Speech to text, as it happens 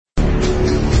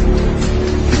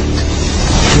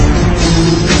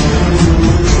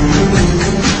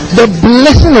the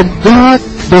blessing of God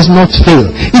does not fail.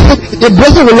 He said, the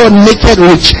blessing of the Lord maketh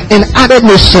rich and added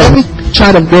no sorrow. Every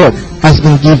child of God has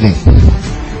been given,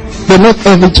 but not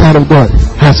every child of God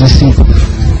has received.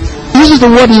 He uses the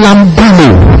word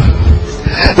lambano.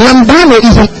 Lambano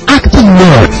is an active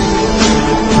word.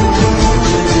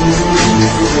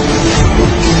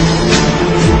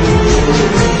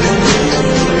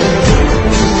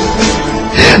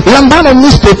 Lambano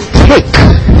means to take.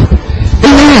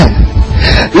 Amen.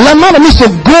 Lambano means to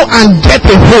go and get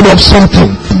a hold of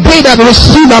something. They that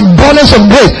receive abundance of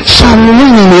grace shall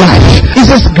reign in life. It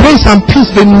says, grace and peace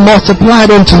be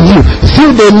multiplied unto you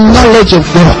through the knowledge of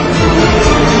God.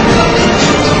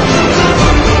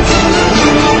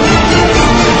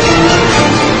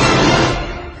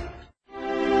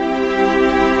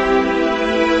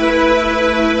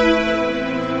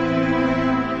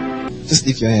 Just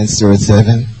lift your hands towards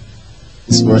heaven.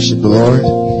 Let's worship the Lord.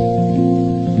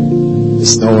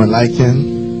 There's no one like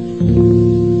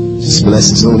Him. Just bless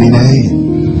His holy name.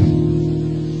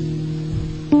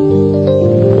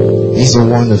 He's a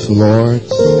wonderful Lord.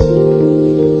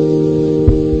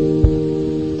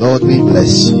 Lord, we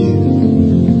bless you.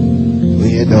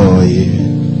 We adore you.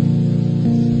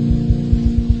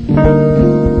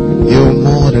 You're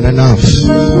more than enough.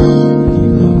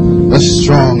 The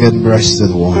strong and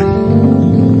breasted one.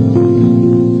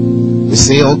 We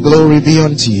say all glory be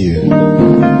unto you.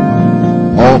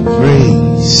 All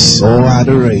praise, all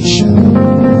adoration,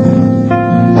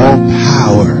 all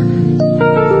power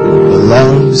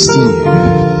belongs to you.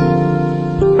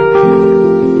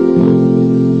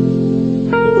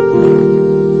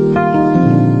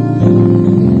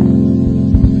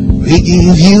 We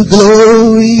give you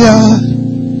glory, God,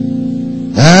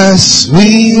 as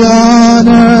we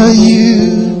honor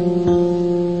you.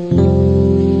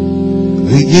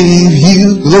 We give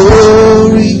you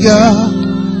glory, God,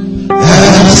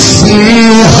 as we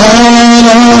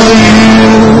honor you.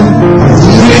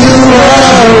 You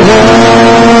are wonderful.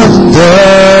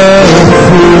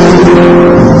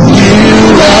 You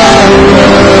are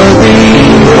worthy,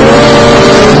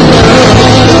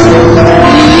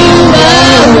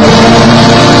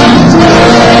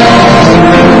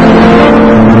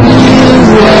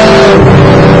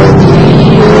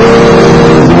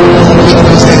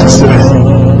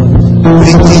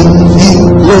 we give you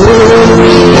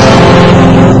glory,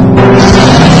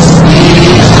 as we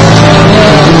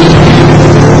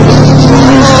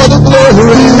all the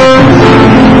glory.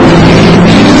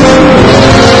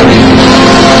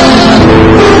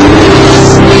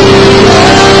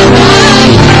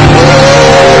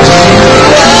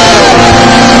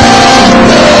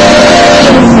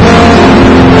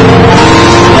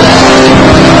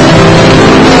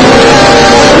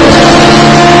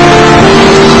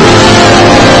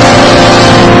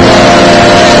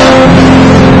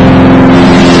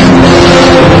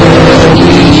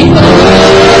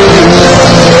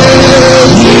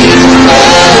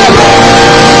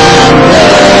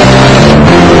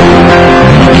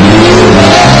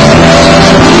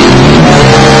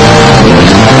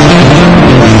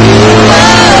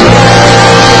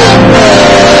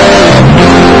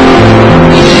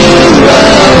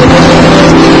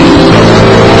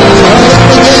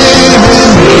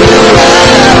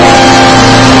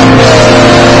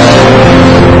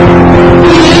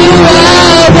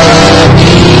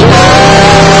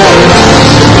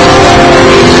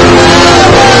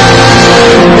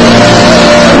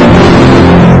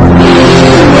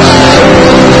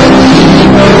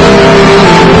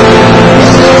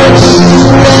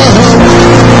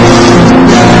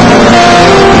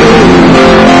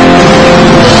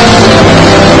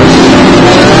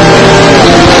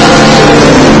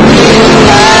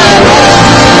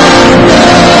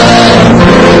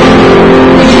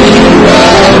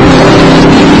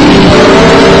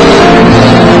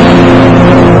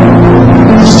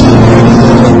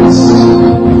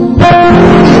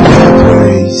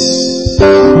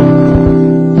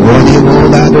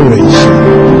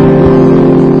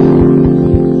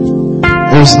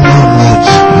 There's none like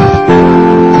you.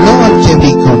 No one can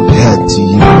be compared to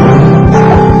you.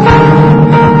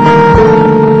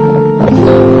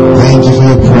 Thank you for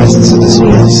your presence in this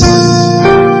place.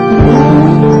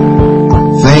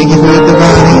 Thank you for your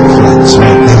divine influence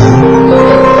right now.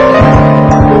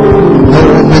 No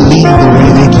one will leave the way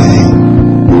they came.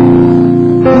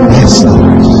 Yes,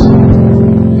 Lord.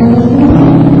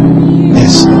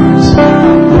 Yes, Lord.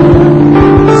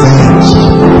 Thank you.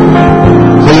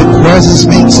 For your presence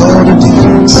makes all the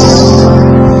difference.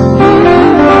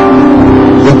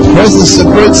 Your presence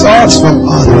separates us from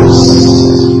others.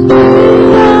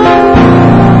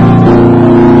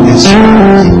 Yes,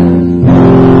 Lord.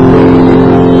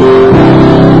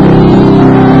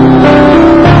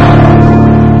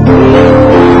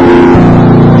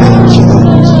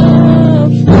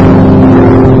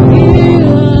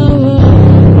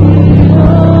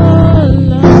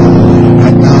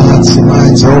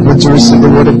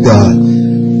 of God.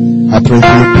 I pray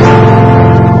for your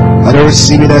people. I don't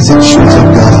receive it as a truth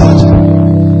of God.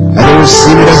 I don't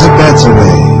receive it as a better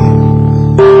way.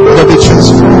 Let it be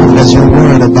transformed as your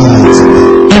word abides in me.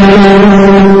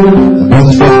 And bring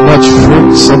forth much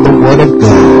fruits of the word of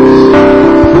God.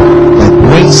 That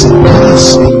grace and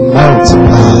peace be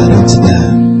multiplied unto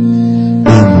them.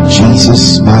 In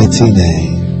Jesus' mighty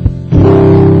name.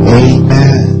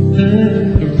 Amen.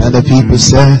 And the people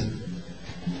said,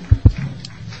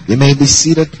 you may be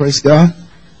seated, praise God.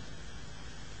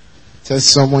 Tell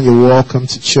someone you're welcome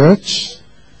to church.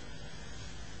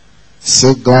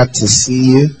 So glad to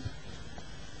see you.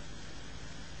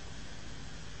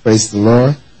 Praise the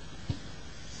Lord.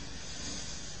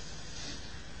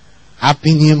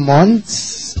 Happy new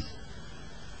month.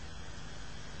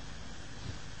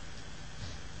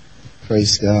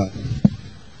 Praise God.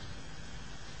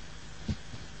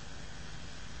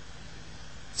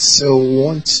 So we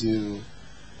want to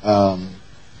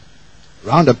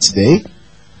round up today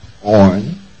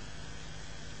on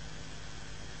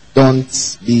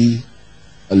don't be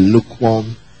a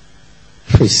lukewarm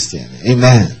Christian.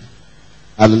 Amen.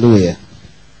 Hallelujah.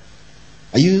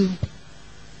 Are you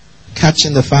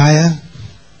catching the fire?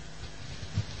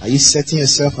 Are you setting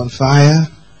yourself on fire?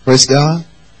 Praise God.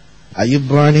 Are you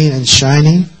burning and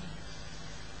shining?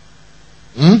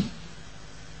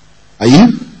 Are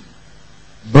you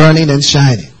burning and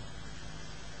shining?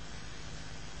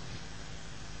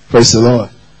 Praise the Lord.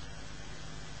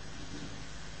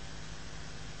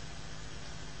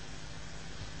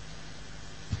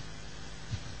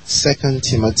 Second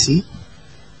Timothy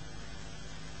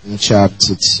in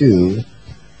chapter 2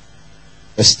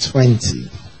 verse 20.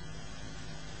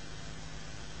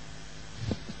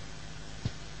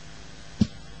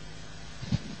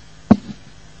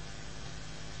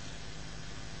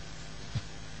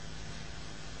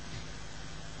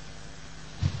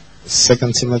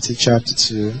 Second Timothy chapter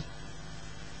 2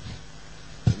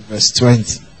 verse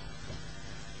 20.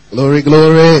 Glory,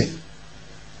 glory.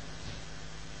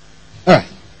 Alright.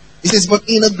 It says, but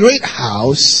in a great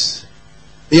house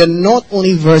there are not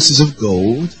only vessels of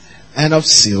gold and of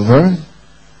silver,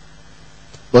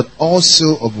 but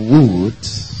also of wood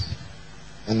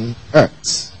and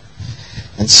earth,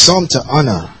 and some to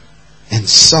honor and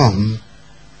some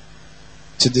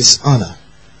to dishonor.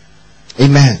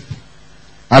 Amen.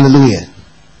 Hallelujah.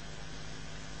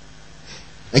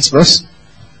 Next verse.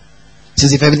 It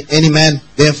says, if any man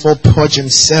therefore purge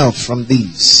himself from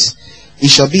these, he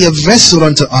shall be a vessel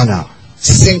unto honor,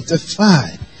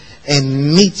 sanctified,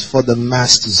 and meet for the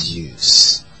master's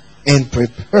use, and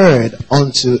prepared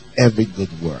unto every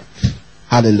good work.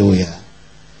 Hallelujah.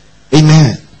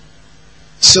 Amen.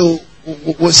 So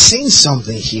we're seeing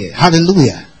something here.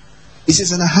 Hallelujah. This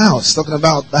is in a house, talking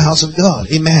about the house of God.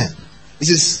 Amen. This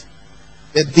is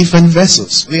the different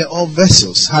vessels. We are all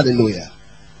vessels. Hallelujah.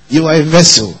 You are a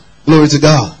vessel. Glory to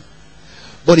God.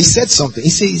 But he said something. He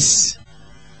says,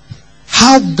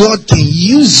 how God can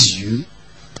use you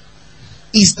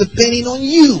is depending on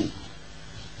you.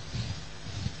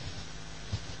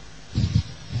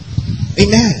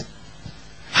 Amen.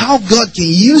 How God can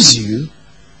use you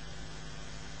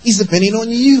is depending on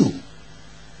you.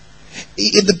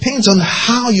 It depends on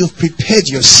how you've prepared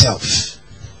yourself.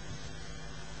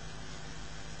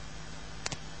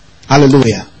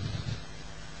 Hallelujah.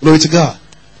 Glory to God.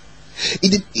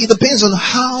 It depends on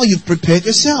how you've prepared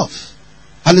yourself.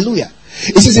 Hallelujah.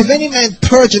 It says, if any man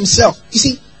purge himself. You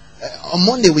see, on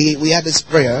Monday we had this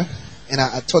prayer, and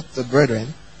I taught the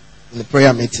brethren in the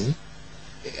prayer meeting.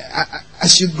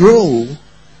 As you grow,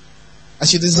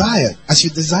 as you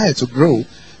desire to grow,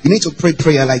 you need to pray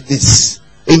prayer like this.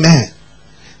 Amen.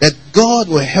 That God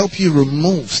will help you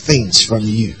remove things from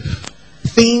you.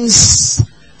 Things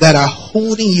that are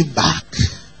holding you back.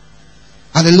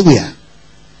 Hallelujah.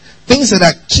 Things that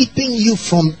are keeping you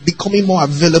from becoming more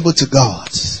available to God.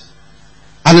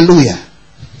 Hallelujah.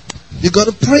 You got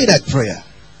to pray that prayer.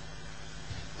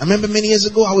 I remember many years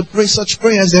ago I would pray such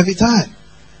prayers every time.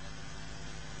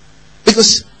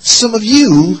 Because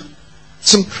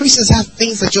some Christians have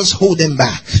things that just hold them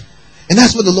back. And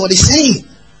that's what the Lord is saying.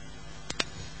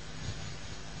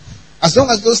 As long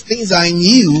as those things are in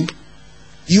you,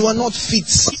 you are not fit.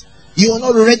 You are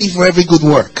not ready for every good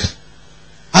work.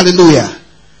 Hallelujah.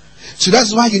 So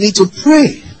that's why you need to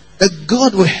pray that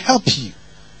God will help you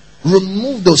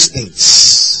remove those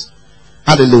things.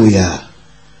 Hallelujah.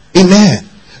 Amen.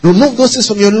 Remove those things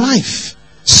from your life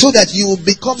so that you will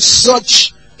become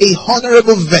such a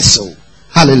honorable vessel.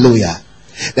 Hallelujah.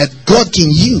 That God can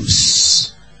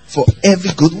use for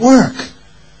every good work.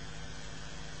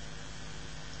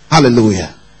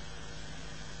 Hallelujah.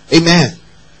 Amen.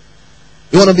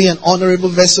 You want to be an honorable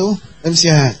vessel? Let me see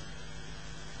your hand.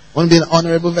 Want to be an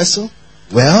honorable vessel?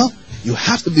 Well, you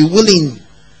have to be willing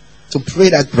to pray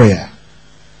that prayer.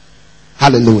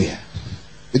 Hallelujah.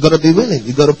 You got to be willing.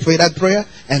 You got to pray that prayer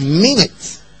and mean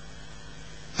it.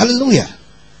 Hallelujah.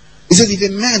 He says, if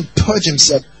a man purge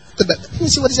himself. Let me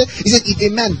see what he said. He said, if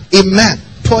a man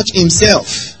purge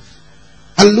himself.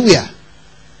 Hallelujah.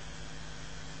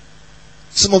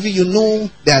 Some of you know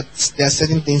that there are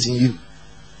certain things in you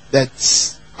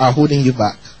that are holding you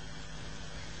back.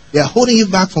 They are holding you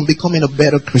back from becoming a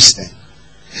better Christian.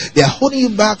 They are holding you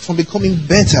back from becoming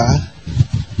better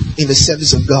in the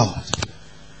service of God.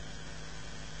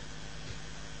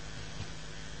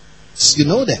 So you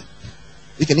know that.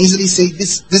 You can easily say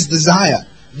this desire,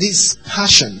 this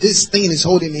passion, this thing is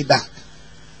holding me back.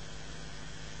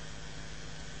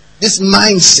 This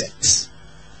mindset.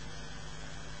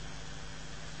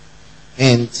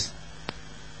 And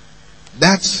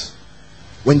that,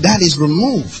 when that is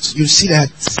removed, you see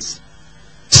that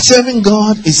serving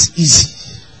God is easy.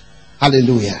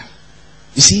 Hallelujah.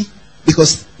 You see?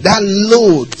 Because that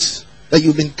load that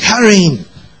you've been carrying,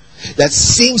 that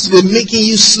seems to be making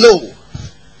you slow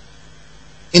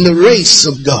in the race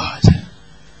of God.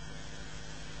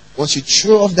 Once you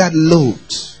throw off that load,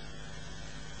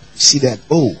 you see that,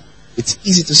 oh, it's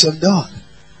easy to serve God.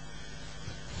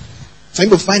 Some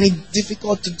people find it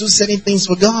difficult to do certain things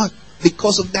for God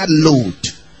because of that load.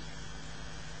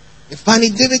 They find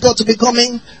it difficult to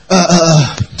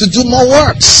to do more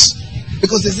works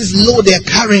because there's this load they're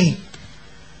carrying.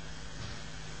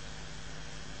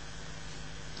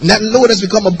 And that load has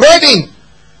become a burden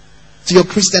to your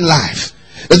Christian life.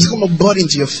 It's become a burden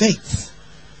to your faith.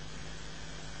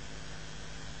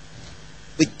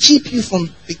 They keep you from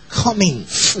becoming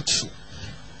fruitful.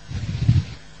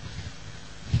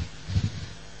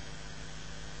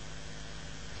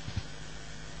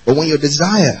 But when your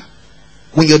desire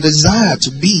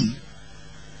to be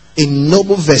a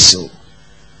noble vessel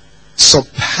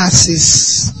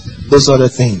surpasses those other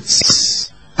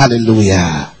things.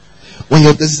 Hallelujah. When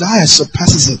your desire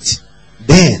surpasses it,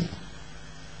 then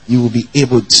you will be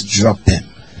able to drop them.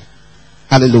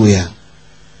 Hallelujah.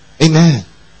 Amen.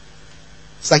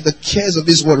 It's like the cares of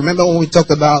this world. Remember when we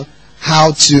talked about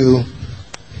how to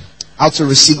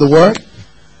receive the word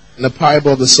in the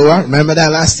parable of the sower? Remember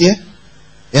that last year?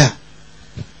 Yeah.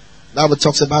 The Bible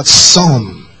talks about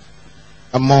sown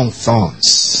among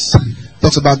thorns.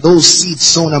 Talks about those seeds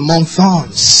sown among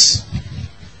thorns.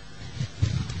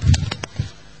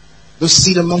 Those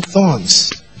seed among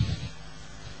thorns.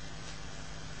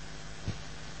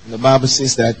 And the Bible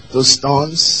says that those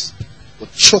thorns will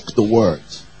choke the word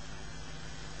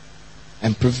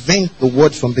and prevent the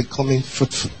word from becoming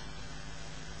fruitful.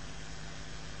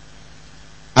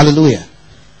 Hallelujah.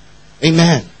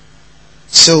 Amen.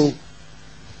 So,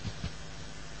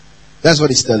 that's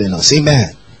what he's telling us.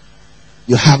 Amen.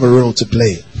 You have a role to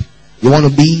play. You want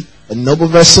to be a noble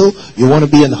vessel? You want to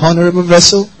be an honorable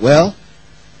vessel? Well,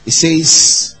 it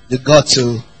says you got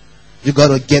to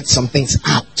get some things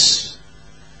out.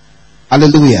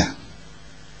 Hallelujah.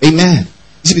 Amen.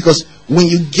 You see, because when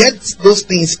you get those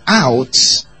things out,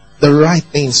 the right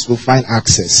things will find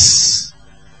access.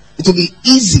 It will be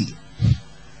easy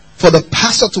for the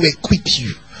pastor to equip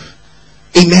you.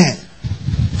 Amen.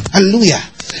 Hallelujah.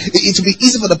 It will be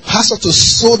easy for the pastor to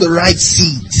sow the right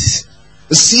seeds.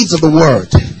 The seeds of the word.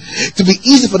 It will be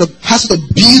easy for the pastor to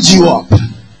build you up.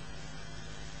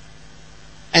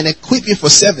 And equip you for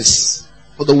service.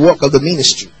 For the work of the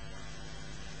ministry.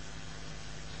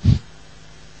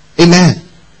 Amen.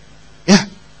 Yeah.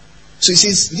 So he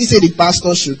said the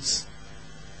pastor should.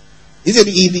 He said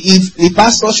if the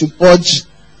pastor should purge.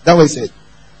 That's what he said.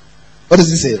 What does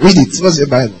he say? Read it. What's your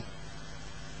Bible?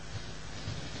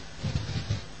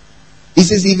 He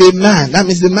says if a man, that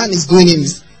means the man is doing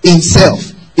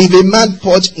himself. If a man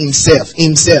purge himself.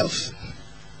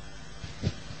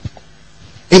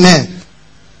 Amen.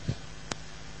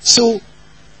 So,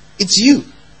 it's you.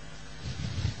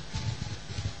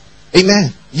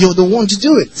 Amen. You're the one to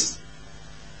do it.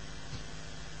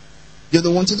 You're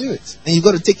the one to do it. And you've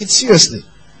got to take it seriously.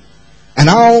 And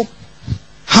how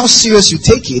serious you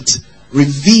take it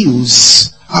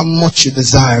reveals how much you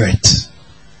desire it.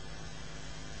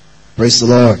 Praise the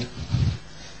Lord.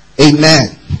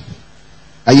 Amen.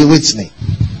 Are you with me?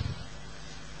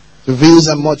 Reveals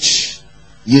how much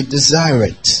you desire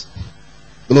it.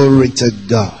 Glory to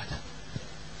God.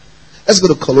 Let's go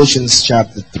to Colossians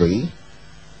chapter 3.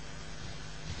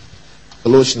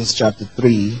 Colossians chapter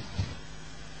 3,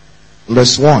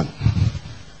 verse 1.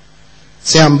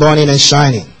 Say, I'm burning and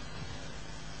shining.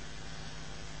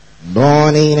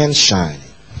 Burning and shining.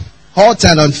 Hot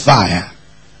and on fire.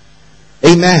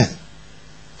 Amen.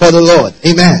 For the Lord.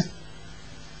 Amen.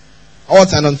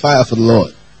 Hot and on fire for the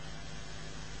Lord.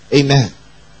 Amen.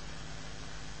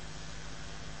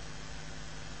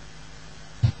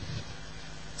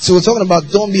 So we're talking about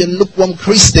don't be a lukewarm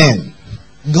Christian.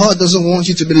 God doesn't want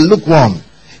you to be lukewarm.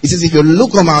 He says, if you're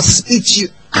lukewarm, I'll spit you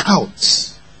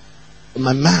out of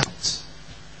my mouth.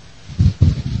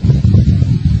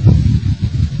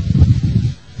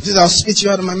 He says, I'll spit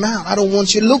you out of my mouth. I don't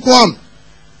want you lukewarm.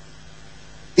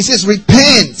 He says,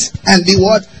 repent and be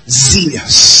what?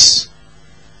 Zealous.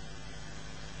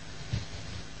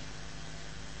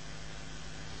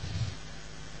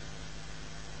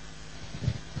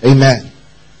 Amen.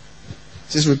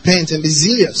 He says, repent and be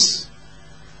zealous.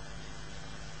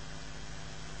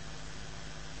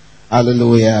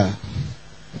 Hallelujah.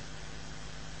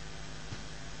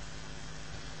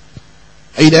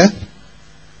 Are you there?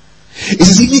 He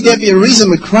says, if there be a reason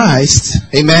with Christ,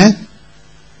 amen.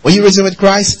 When you reason with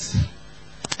Christ,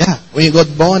 yeah, when you got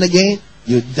born again,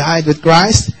 you died with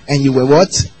Christ, and you were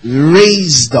what?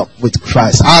 Raised up with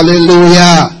Christ.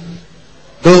 Hallelujah.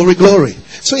 Glory, glory.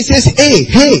 So he says,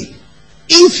 hey,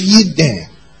 if you then,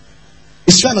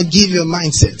 he's trying to give you a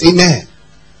mindset. Amen.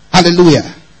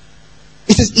 Hallelujah.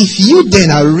 He says, if you then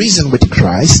are risen with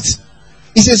Christ,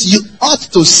 he says, you ought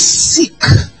to seek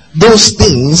those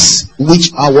things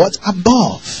which are what?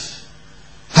 Above.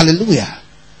 Hallelujah.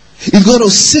 You go to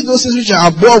seek those things which are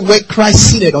above, where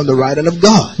Christ seated on the right hand of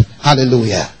God.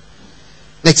 Hallelujah.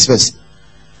 Next verse.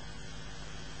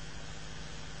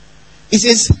 It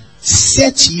says,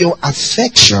 set your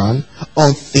affection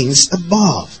on things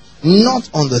above, not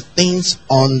on the things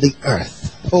on the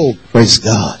earth. Oh, praise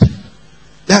God.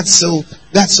 That's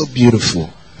so beautiful.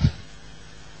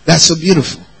 That's so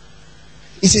beautiful.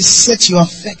 It says, set your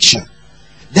affection.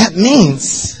 That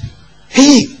means,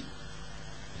 hey,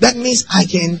 that means I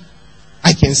can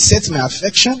set my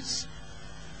affections.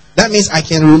 That means I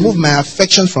can remove my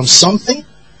affection from something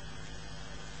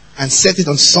and set it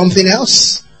on something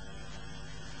else.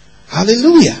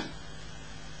 Hallelujah.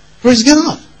 Praise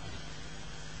God.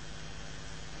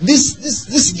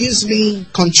 This gives me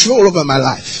control over my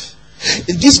life.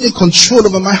 It gives me control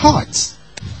over my heart.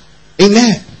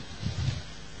 Amen.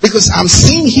 Because I'm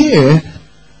seeing here,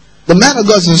 the man of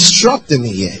God is instructing me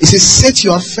here. He says, set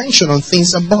your affection on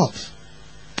things above.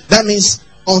 That means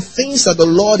on things that the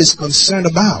Lord is concerned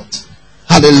about.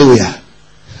 Hallelujah.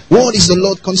 What is the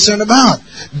Lord concerned about?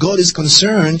 God is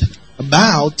concerned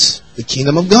about the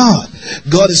kingdom of God.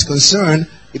 God is concerned,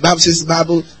 the Bible says, God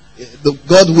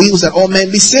wills that all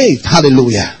men be saved.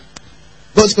 Hallelujah.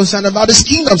 God is concerned about his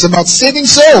kingdom. It's about saving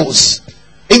souls.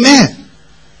 Amen.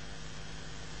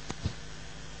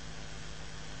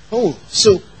 Oh,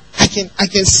 so I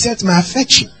can set my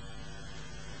affection.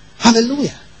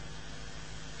 Hallelujah.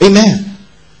 Amen.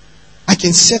 I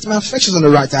can set my affections on the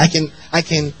right. I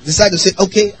can decide to say,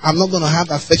 okay, I'm not going to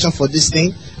have affection for this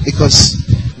thing because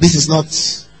this is not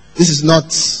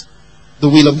the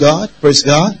will of God. Praise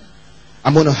God.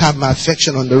 I'm going to have my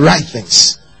affection on the right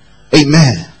things.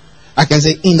 Amen. I can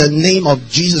say, in the name of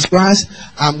Jesus Christ,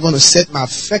 I'm going to set my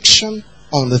affection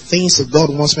on the things that God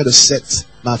wants me to set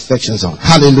my affections on.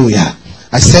 Hallelujah.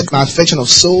 I set my affection of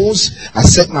souls. I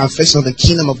set my affection on the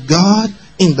kingdom of God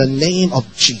in the name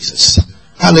of Jesus.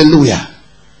 Hallelujah.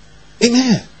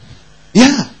 Amen.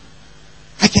 Yeah.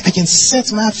 I can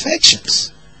set my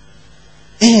affections.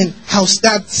 And I'll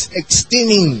start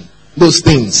esteeming those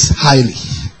things highly.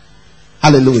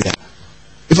 Hallelujah.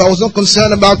 If I was not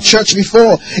concerned about church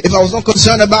before, if I was not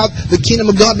concerned about the kingdom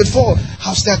of God before,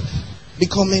 I'll start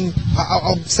becoming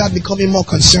more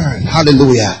concerned.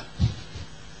 Hallelujah.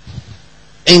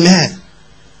 Amen.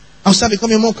 I'll start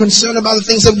becoming more concerned about the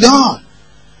things of God.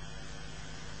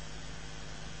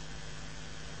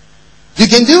 You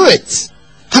can do it.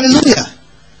 Hallelujah.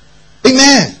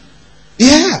 Amen.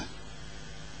 Yeah.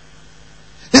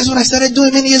 That's what I started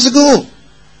doing many years ago.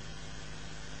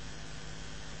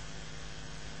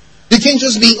 You can't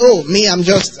just be, me, I'm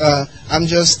just, I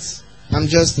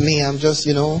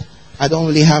don't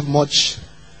really have much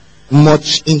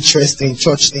interest in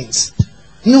church things.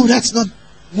 No, that's not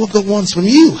what God wants from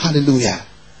you. Hallelujah.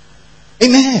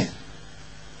 Amen.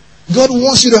 God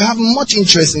wants you to have much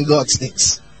interest in God's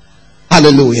things.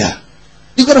 Hallelujah.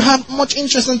 You've got to have much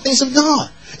interest in things of God.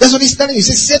 That's what he's telling you. He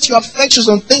says, set your affections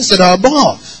on things that are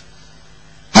above.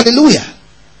 Hallelujah.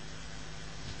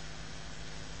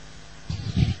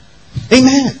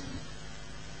 Amen.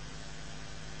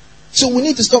 So we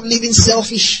need to stop living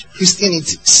selfish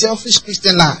Christianity, selfish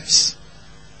Christian lives.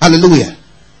 Hallelujah.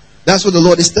 That's what the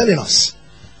Lord is telling us.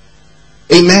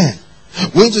 Amen.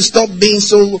 We need to stop being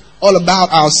so all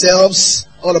about ourselves,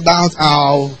 all about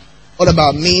all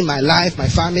about me, my life, my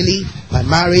family, my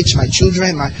marriage, my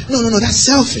children, No, that's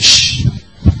selfish.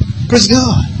 Praise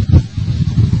God.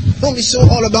 Don't be so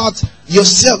all about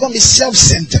yourself. Don't be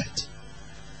self-centered.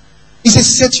 He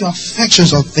says, set your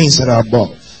affections on things that are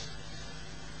above.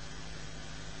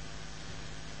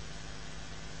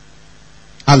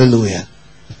 Hallelujah.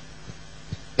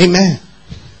 Amen.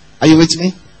 Are you with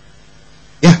me?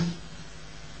 Yeah.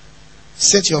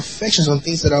 Set your affections on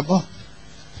things that are above.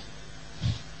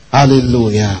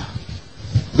 Hallelujah.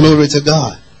 Glory to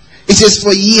God. It says,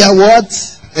 for ye are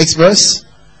what? Next verse.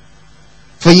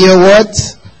 For ye are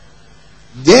what?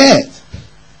 Dead.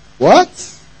 What?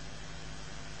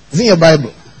 It's in your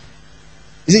Bible.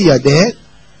 Is it you are dead?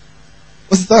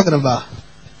 What's it talking about?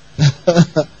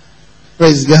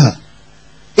 Praise God.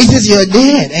 It says you're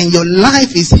dead and your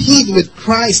life is hid with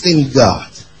Christ in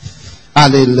God.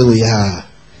 Hallelujah.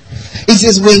 It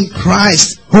says when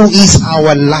Christ, who is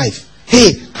our life.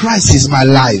 Hey, Christ is my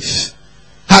life.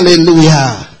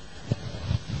 Hallelujah.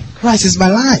 Christ is my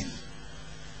life.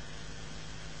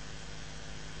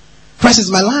 Christ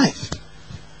is my life.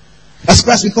 Has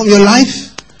Christ become your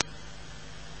life?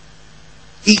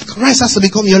 Christ has to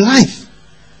become your life.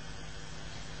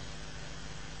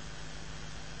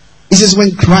 It says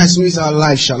when Christ, who is our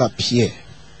life, shall appear.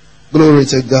 Glory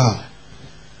to God.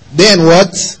 Then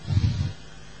what?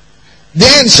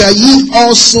 Then shall ye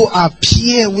also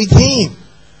appear with him.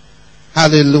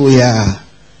 Hallelujah.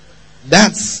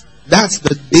 That's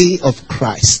the day of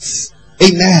Christ.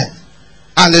 Amen.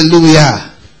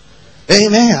 Hallelujah.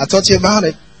 Amen. I taught you about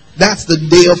it. That's the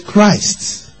day of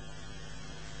Christ.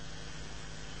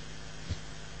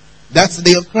 That's the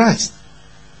day of Christ.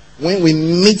 When we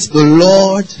meet the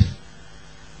Lord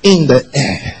in the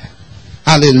air.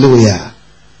 Hallelujah.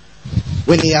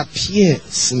 When he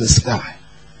appears in the sky.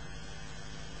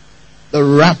 The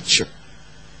rapture.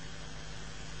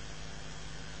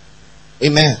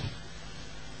 Amen.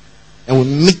 And we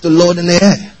meet the Lord in the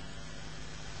air.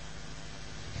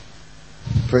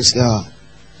 Praise God.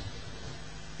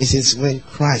 It says when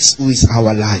Christ, who is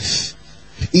our life,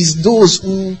 is those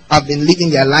who have been living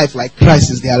their life like Christ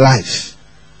is their life,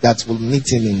 that will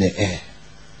meet him in the air.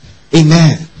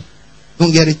 Amen.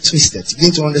 Don't get it twisted. You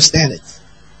need to understand it.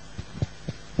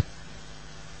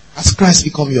 Has Christ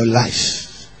become your life?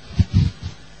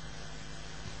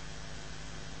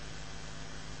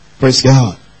 Praise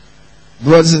God.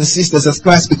 Brothers and sisters, has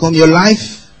Christ become your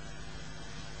life?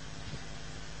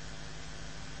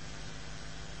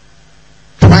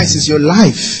 Christ is your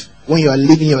life when you are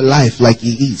living your life like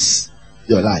he is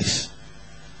your life.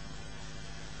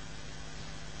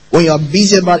 When you are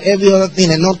busy about every other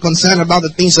thing and not concerned about the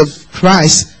things of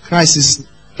Christ, Christ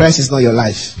is not your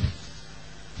life.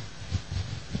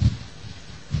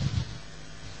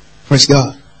 Praise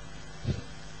God.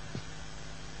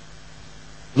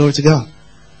 Glory to God.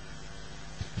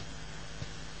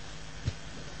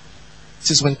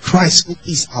 This is when Christ, who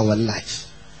is our life.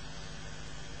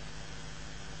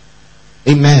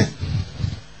 Amen.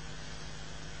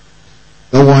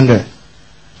 No wonder.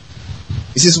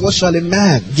 He says, what shall a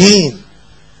man gain?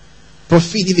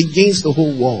 Profit if he gains the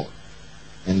whole world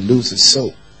and lose his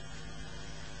soul.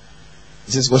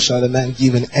 He says, what shall a man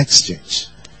give in exchange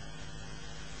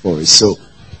for his soul?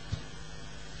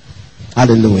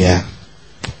 Hallelujah.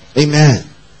 Amen.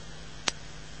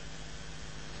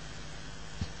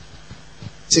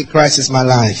 Say, Christ is my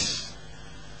life.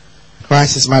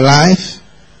 Christ is my life.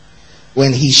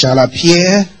 When he shall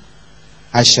appear,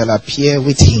 I shall appear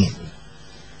with him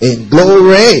in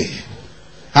glory.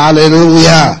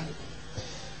 Hallelujah.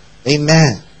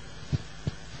 Amen.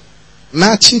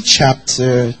 Matthew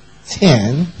chapter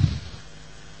 10.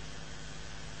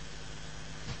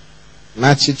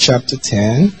 Matthew chapter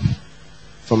 10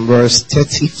 from verse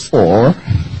 34.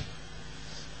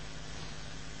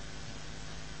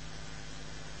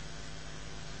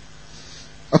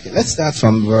 Okay, let's start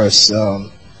from verse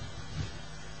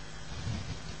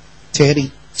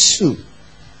 32.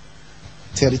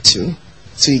 32.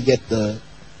 So you get the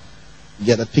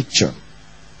picture.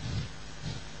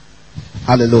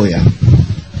 Hallelujah.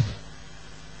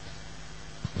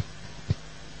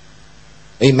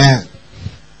 Amen.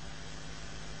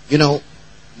 You know,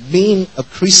 being a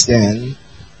Christian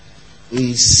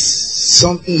is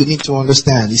something you need to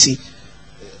understand. You see,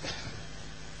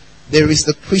 there is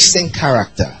the Christian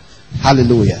character.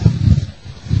 Hallelujah.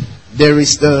 There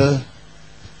is the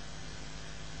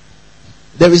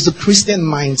Christian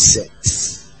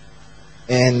mindset.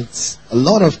 And a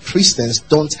lot of Christians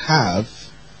don't have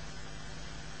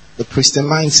the Christian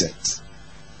mindset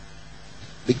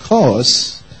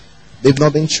because they've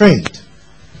not been trained.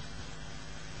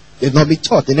 They've not been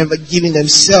taught. They've never given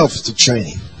themselves to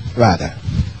training, rather.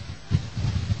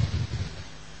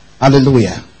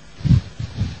 Hallelujah.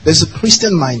 There's a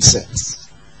Christian mindset.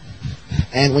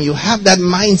 And when you have that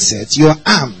mindset, you're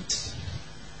armed.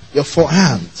 You're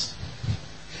forearmed.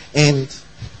 And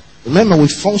remember, we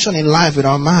function in life with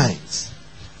our minds.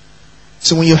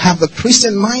 So when you have the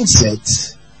Christian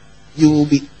mindset, you will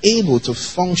be able to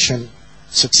function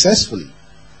successfully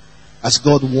as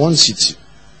God wants you to.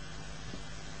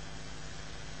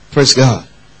 Praise God.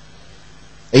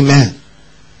 Amen.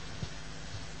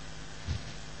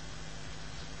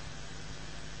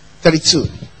 32.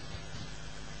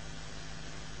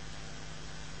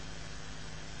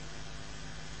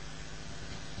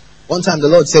 One time the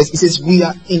Lord says, He says, we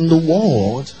are in the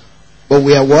world, but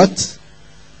we are what?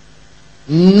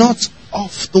 Not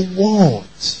of the world.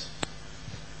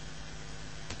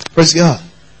 Praise God.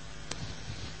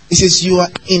 He says, you are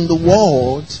in the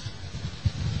world,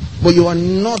 but you are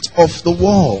not of the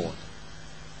world.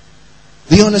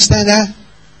 Do you understand that?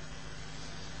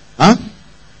 Huh? Do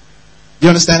you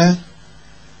understand that?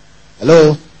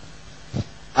 Hello?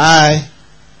 Hi?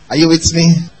 Are you with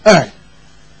me? Alright.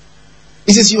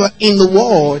 He says you are in the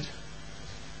world,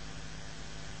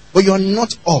 but you are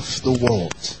not of the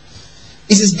world.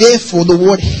 He says therefore the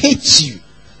world hates you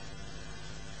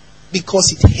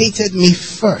because it hated me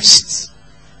first.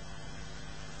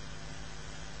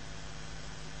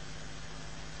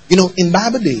 You know, in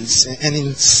Bible days and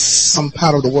in some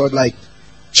part of the world like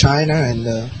China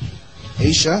and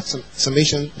Asia, some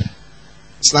Asian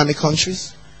Islamic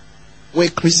countries, where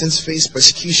Christians face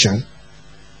persecution,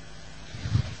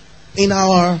 in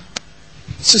our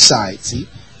society,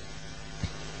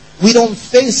 we don't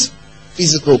face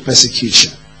physical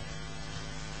persecution.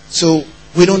 So,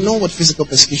 we don't know what physical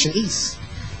persecution is.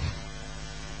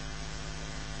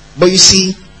 But you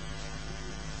see,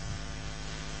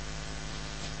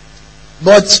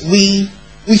 but we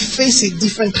face a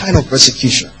different kind of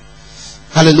persecution.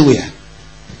 Hallelujah.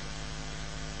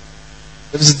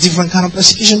 There is a different kind of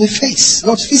persecution we face,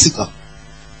 not physical.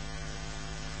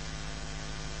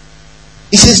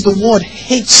 He says the world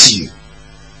hates you.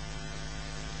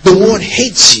 The world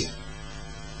hates you.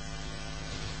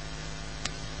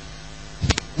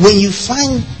 When you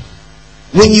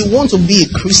want to be a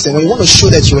Christian, when you want to show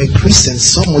that you're a Christian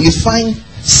somewhere, you find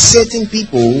certain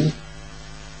people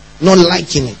not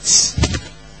liking it.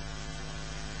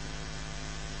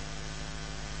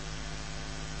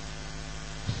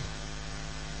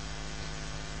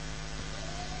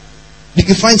 You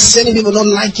can find certain people not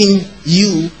liking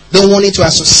you, don't wanting to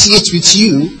associate with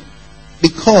you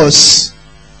because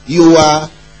you are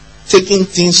taking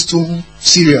things too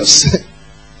serious.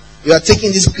 You are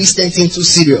taking this Christian thing too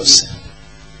serious.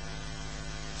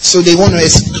 So they want to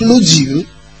exclude you.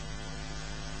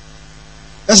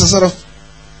 That's a sort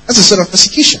of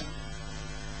persecution.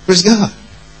 Praise God.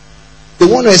 They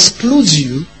want to exclude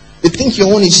you. They think you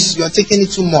are taking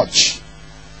it too much.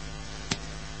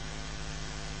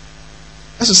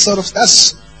 That's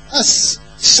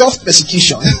soft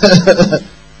persecution.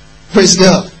 Praise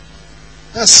God.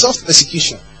 That's soft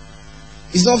persecution.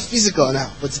 It's not physical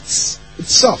now, but it's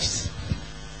soft.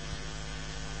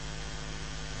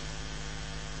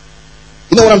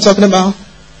 You know what I'm talking about?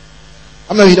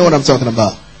 I know you know what I'm talking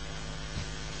about.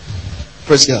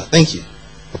 Praise God. Thank you.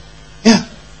 Yeah.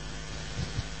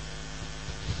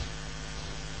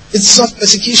 It's soft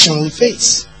persecution we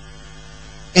face.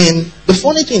 And the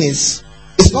funny thing is,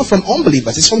 it's not from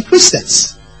unbelievers, it's from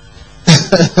Christians.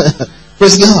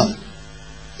 Praise God.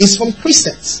 It's from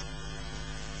Christians.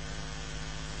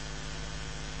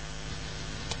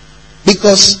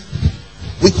 Because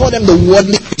we call them the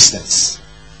worldly Christians.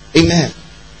 Amen.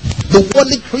 The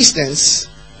worldly Christians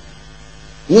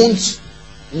won't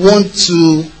want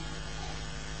to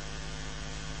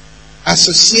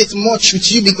associate much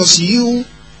with you because you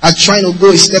are trying to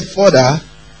go a step further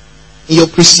in your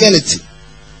Christianity.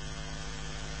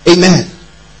 Amen.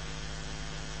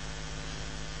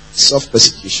 Soft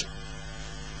persecution.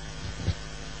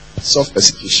 Soft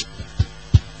persecution.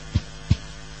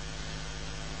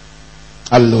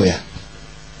 Hallelujah.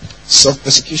 Soft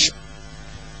persecution.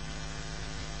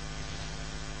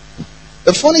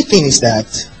 The funny thing is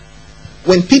that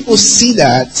when people see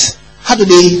that, how do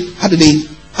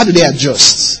they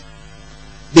adjust?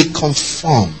 They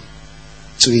conform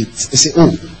to it. They say,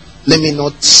 "Oh, let me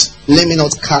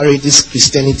not carry this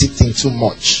Christianity thing too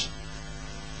much."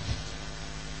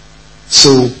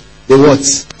 So they what?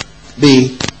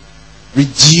 They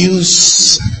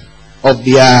reduce of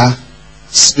their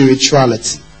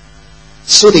spirituality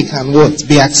so they can what?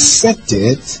 Be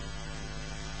accepted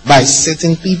by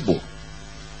certain people.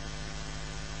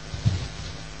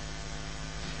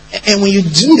 And when you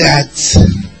do that,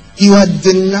 you are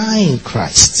denying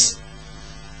Christ.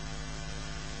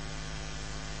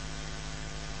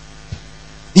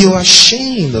 You are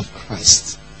ashamed of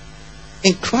Christ.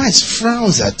 And Christ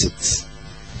frowns at it.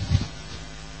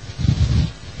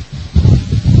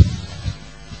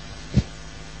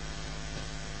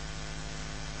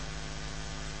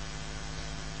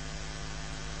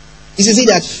 He says, he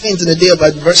that faints in the day of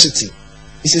adversity,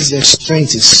 he says, their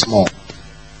strength is small.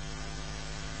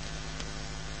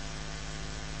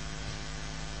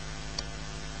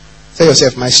 Tell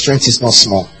yourself, my strength is not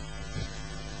small.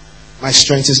 My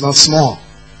strength is not small.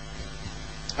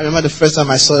 I remember the first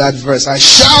time I saw that verse, I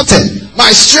shouted,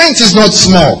 my strength is not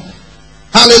small.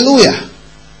 Hallelujah.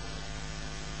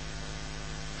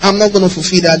 I'm not going to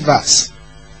fulfill that verse.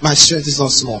 My strength is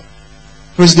not small.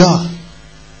 Praise God.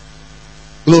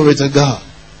 Glory to God.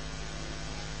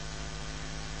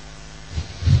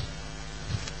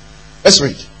 Let's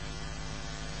read.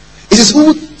 It says,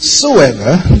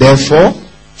 whosoever therefore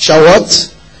shall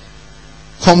what?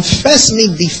 Confess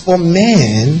me before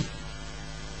men.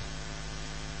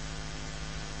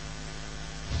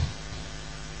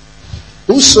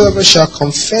 Whosoever shall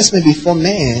confess me before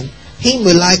men, him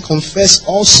will I confess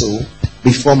also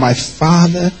before my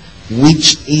Father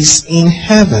which is in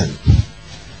heaven.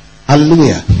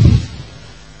 Hallelujah.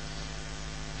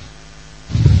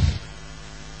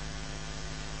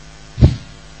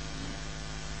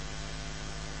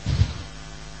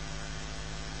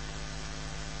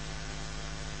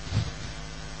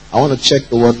 I want to check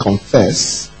the word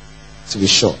confess to be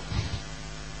sure.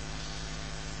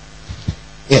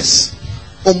 Yes.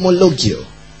 Homologio.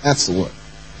 That's the word.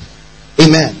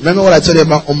 Amen. Remember what I told you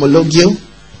about homologio?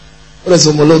 What does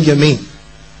homologio mean?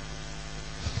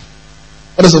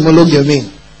 What does homologio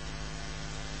mean?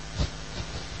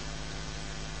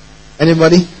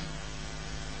 Anybody?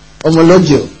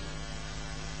 Homologio.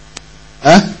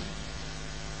 Huh?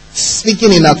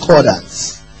 Speaking in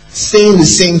accordance. Saying the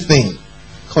same thing.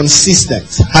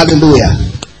 Consistent. Hallelujah.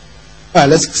 Alright,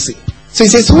 let's see. So it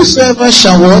says, whosoever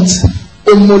shall what?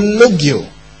 Homologio.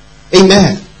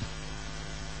 Amen.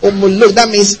 Homologio. That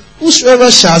means whosoever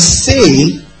shall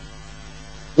say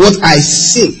what I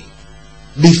say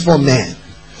before men.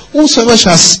 Whosoever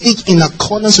shall speak in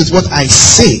accordance with what I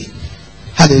say.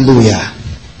 Hallelujah.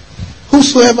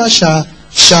 Whosoever shall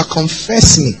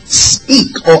confess me,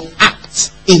 speak or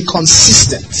act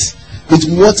inconsistent with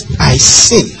what I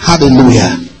say.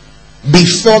 Hallelujah.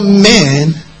 Before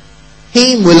men,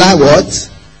 him will I what?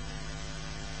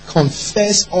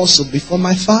 Confess also before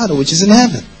my Father which is in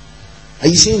heaven. Are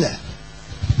you seeing that?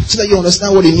 So that you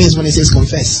understand what it means when it says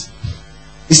confess.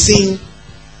 He's saying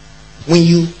when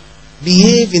you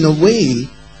behave in a way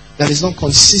that is not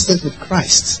consistent with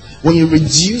Christ, when you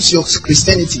reduce your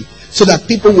Christianity so that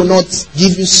people will not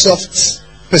give you soft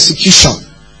persecution,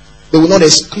 they will not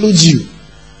exclude you.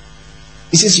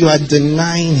 He says you are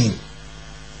denying him.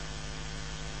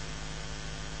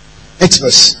 Next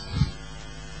verse.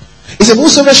 He said,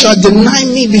 whosoever shall deny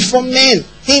me before men,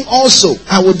 him also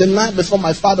I will deny before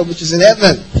my Father which is in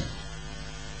heaven.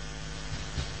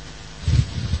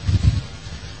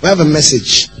 We have a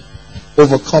message.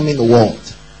 Overcoming the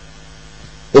world.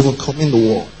 Overcoming the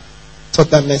world. Taught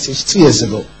that message 2 years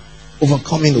ago.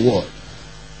 Overcoming the world.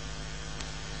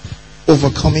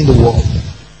 Overcoming the world.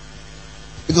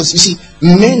 Because you see,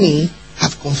 many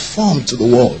have conformed to the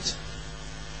world.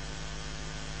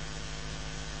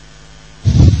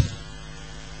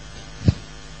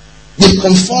 They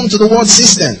conformed to the world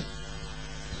system.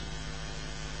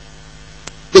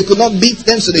 They could not beat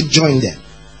them, so they joined them.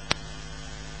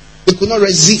 They could not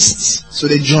resist, so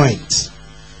they joined.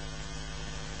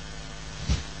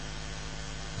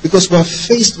 Because we are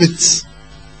faced with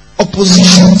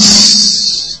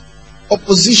oppositions.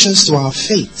 Oppositions to our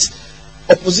faith.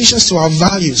 Oppositions to our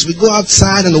values. We go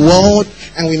outside in the world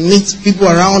and we meet people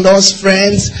around us,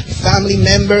 friends, family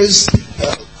members,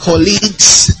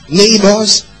 colleagues,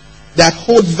 neighbors, that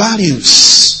hold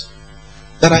values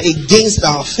that are against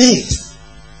our faith.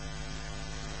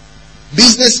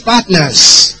 Business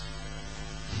partners.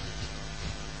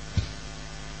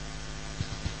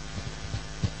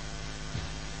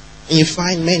 And you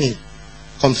find many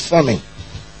conforming,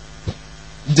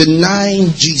 denying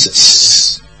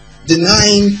Jesus,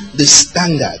 denying the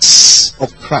standards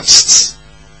of Christ,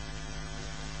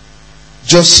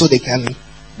 just so they can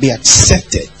be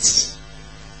accepted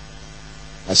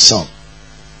by some.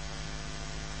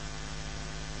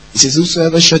 He says,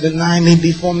 whosoever shall deny me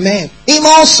before men, him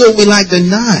also will I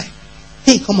deny.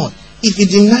 Hey, come on. If he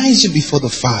denies you before the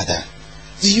Father,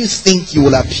 do you think you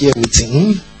will appear with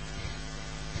him?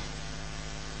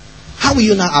 How will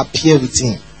you not appear with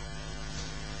him?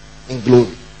 in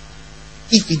glory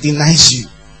if he denies you?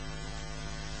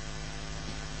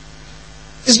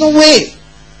 There's no way.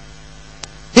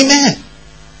 Amen.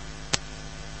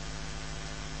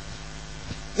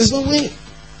 There's no way.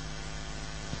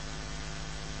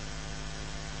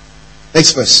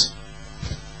 Next verse.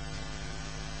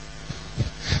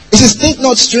 It says, think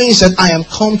not strange that I am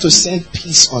come to send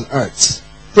peace on earth.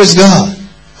 Praise God.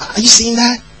 Are you seeing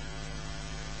that?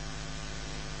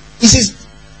 He says,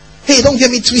 hey, don't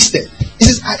get me twisted. He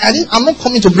says, I'm not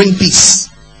coming to bring peace.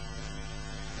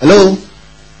 Hello?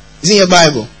 It's in your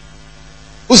Bible.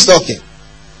 Who's talking?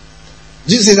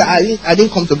 Jesus says, I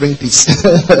didn't come to bring peace.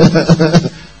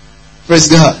 Praise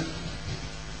God.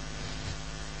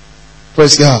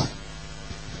 Praise God.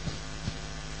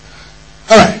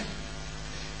 Alright.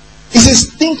 He says,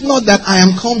 think not that I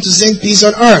am come to send peace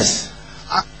on earth.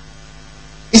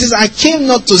 He says, I came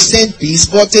not to send peace,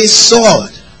 but a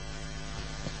sword.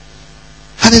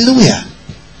 Hallelujah.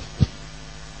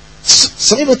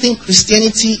 Some people think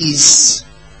Christianity is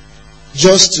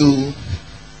just to,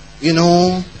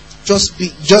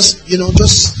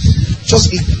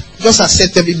 just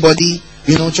accept everybody,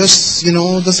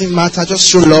 doesn't matter, just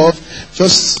show love,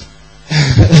 just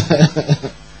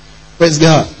praise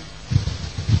God.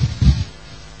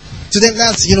 To them,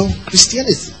 that's,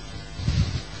 Christianity.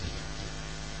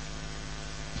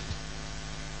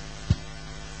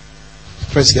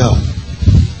 Praise God.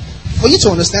 For you to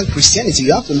understand Christianity,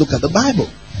 you have to look at the Bible.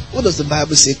 What does the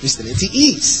Bible say Christianity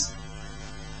is?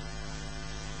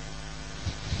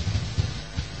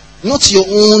 Not your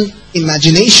own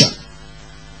imagination.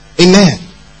 Amen.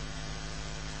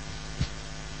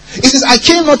 It says, I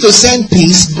came not to send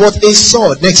peace, but a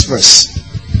sword. Next verse.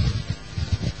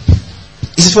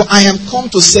 It says, for I am come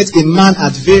to set a man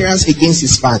at variance against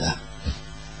his father.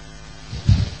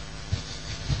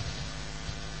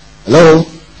 Hello?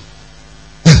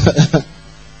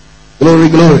 Glory,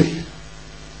 glory.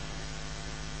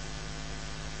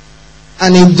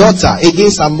 And a daughter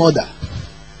against her mother.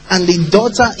 And the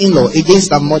daughter-in-law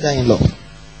against her mother-in-law.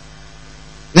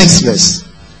 Next verse.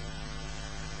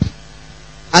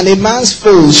 And a man's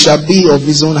foe shall be of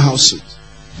his own household.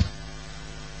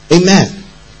 Amen.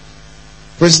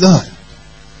 Praise God.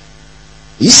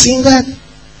 You seen that?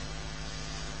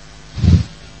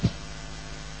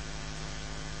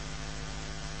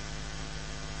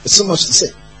 There's so much to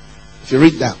say. If you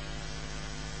read down.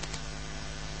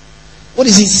 What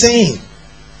is he saying?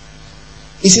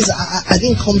 He says, I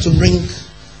didn't come to bring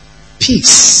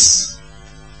peace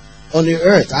on the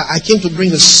earth. I came to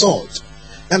bring a sword.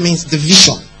 That means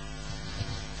division.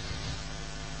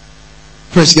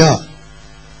 Praise God.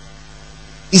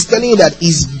 He's telling you that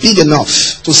he's big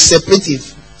enough to separate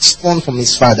his spawn from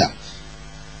his father.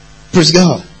 Praise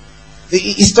God.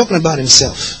 He's talking about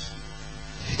himself.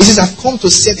 He says, I've come to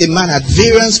set a man at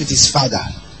variance with his father.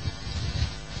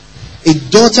 A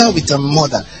daughter with a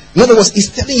mother. In other words, he's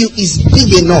telling you he's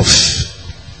big enough.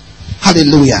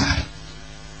 Hallelujah.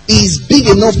 He's big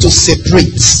enough to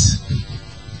separate.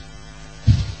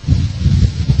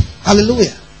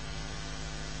 Hallelujah.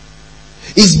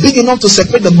 He's big enough to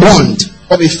separate the bond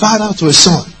of a father to a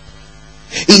son.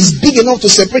 He's big enough to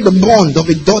separate the bond of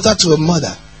a daughter to a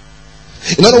mother.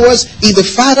 In other words, if the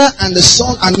father and the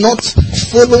son are not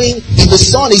following, if the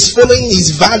son is following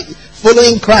his value,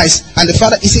 following Christ, and the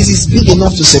father, he says he's big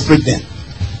enough to separate them.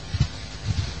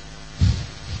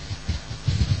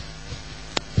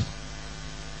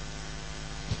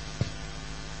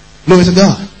 Glory to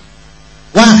God.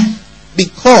 Why?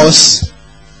 Because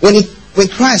when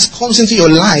Christ comes into your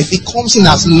life, he comes in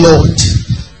as Lord.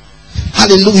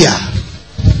 Hallelujah.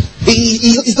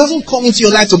 He doesn't come into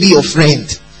your life to be your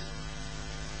friend.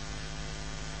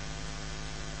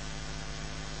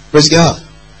 Praise God.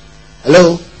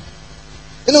 Hello?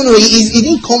 No, he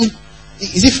didn't come.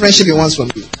 Is it friendship he wants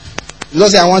from you? He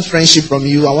doesn't say, I want friendship from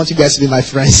you. I want you guys to be my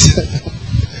friends.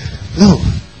 No.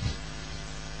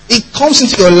 He comes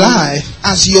into your life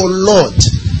as your Lord.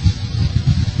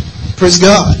 Praise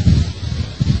God.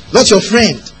 Not your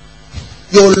friend.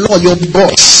 Your Lord, your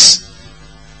boss.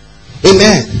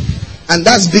 Amen. And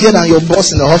that's bigger than your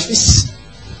boss in the office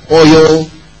or your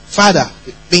father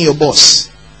being your boss.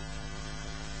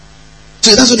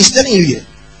 So that's what he's telling you here.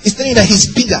 He's telling you that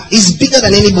he's bigger. He's bigger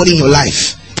than anybody in your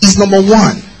life. He's number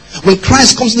one. When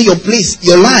Christ comes into your place,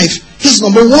 your life, he's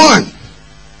number one.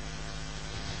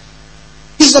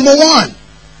 He's number one.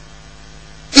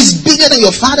 He's bigger than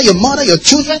your father, your mother, your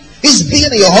children. He's bigger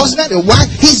than your husband, your wife.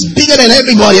 He's bigger than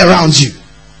everybody around you.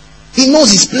 He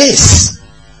knows his place.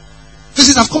 He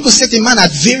says, I've come to set a man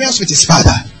at variance with his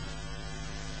father.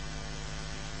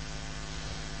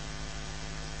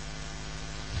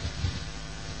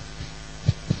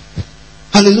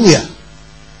 Hallelujah.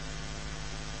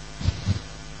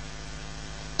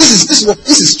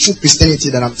 This is true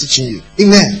Christianity that I'm teaching you.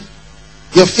 Amen.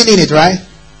 You're feeling it, right?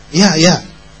 Yeah.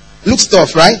 Looks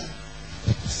tough, right?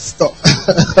 Stop.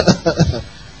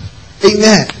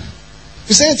 Amen.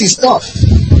 Christianity is tough.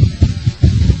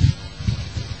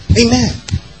 Amen.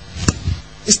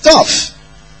 It's tough.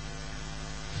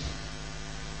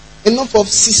 Enough of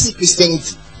CC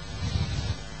Christianity.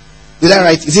 Did I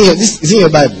write it? Is in your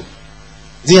Bible?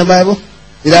 Is in your Bible?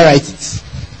 Did I write it?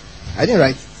 I didn't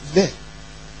write it. It's there.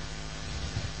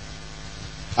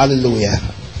 Hallelujah.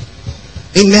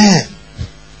 Amen.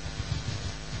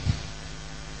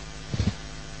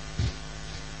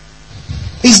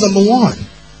 He's number one.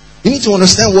 You need to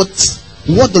understand what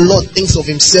the Lord thinks of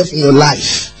himself in your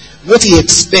life. What he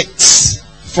expects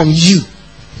from you.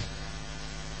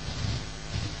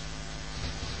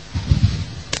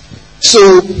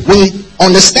 So when you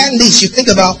understand this, you think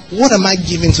about, what am I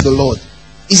giving to the Lord?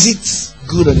 Is it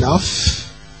good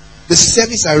enough? The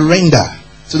service I render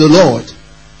to the Lord,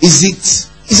 is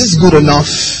it good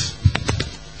enough?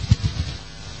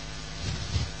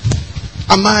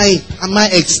 Am I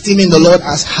esteeming the Lord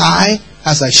as high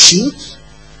as I should?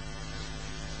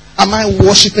 Am I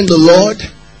worshiping the Lord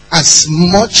as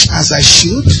much as I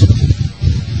should?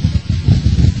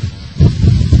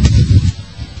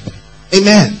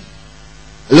 Amen.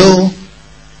 Hello?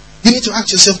 You need to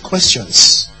ask yourself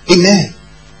questions. Amen.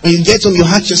 When you get home, you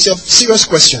ask yourself serious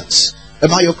questions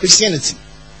about your Christianity.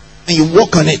 And you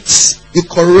work on it. You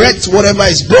correct whatever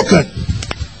is broken.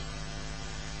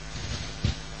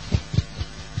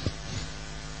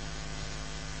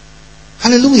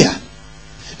 Hallelujah.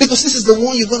 Because this is the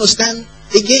one you're going to stand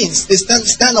against. They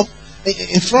stand up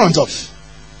in front of.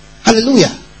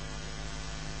 Hallelujah.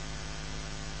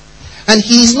 And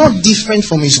he is not different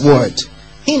from his word.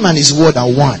 Him and his word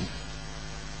are one.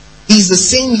 He is the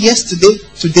same yesterday,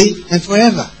 today, and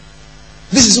forever.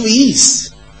 This is who he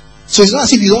is. So it's not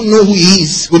as if you don't know who he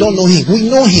is. We don't know him. We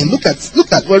know him. Look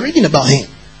at, we're reading about him.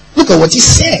 Look at what he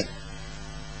said.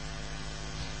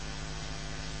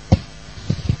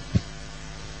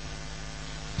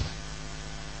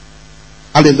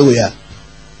 Hallelujah.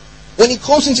 When he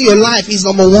comes into your life, he's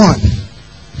number one.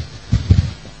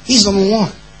 He's number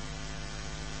one.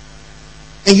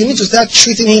 And you need to start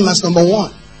treating him as number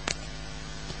one.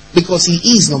 Because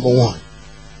he is number one.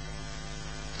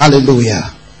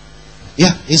 Hallelujah.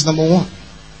 Yeah, he's number one.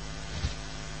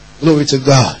 Glory to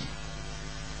God.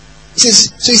 He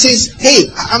says, hey,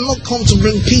 I'm not come to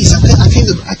bring peace.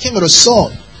 I came with a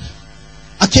sword.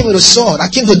 I came with a sword. I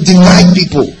came to divide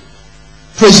people.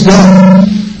 Praise God.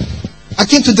 I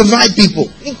came to divide people.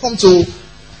 I didn't come to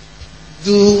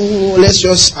do, let's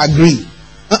just agree.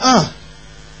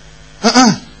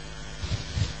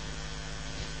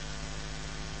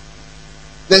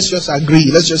 Let's just agree.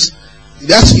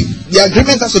 The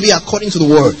agreement has to be according to the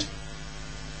word.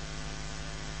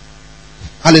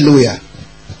 Hallelujah.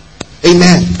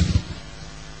 Amen.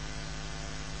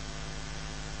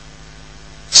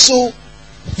 So,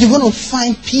 you're going to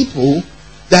find people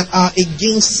that are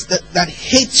against, that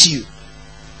hate you.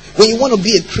 When you want to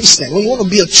be a Christian, when you want to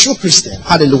be a true Christian,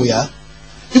 hallelujah,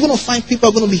 you're going to find people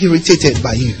are going to be irritated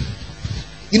by you.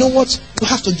 You know what? You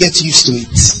have to get used to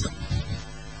it.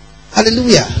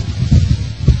 Hallelujah.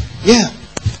 Yeah.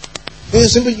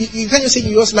 You can't just say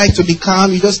you just like to be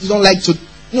calm, you don't like to.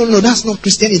 No, that's not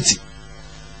Christianity.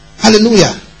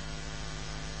 Hallelujah.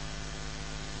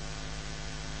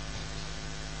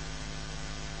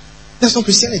 That's not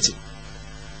Christianity.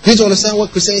 You need to understand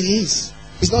what Christianity is.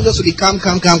 It's not just to be calm.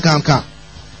 Calm.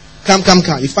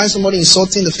 You find somebody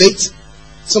insulting the faith,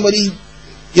 somebody,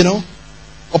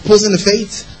 opposing the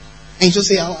faith, and you just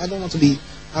say, I don't want to be,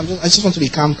 I just want to be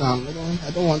calm.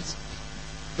 I don't want.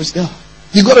 Praise God.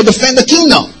 You got to defend the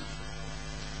kingdom.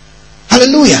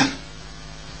 Hallelujah.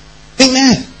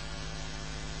 Amen.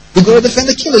 You got to defend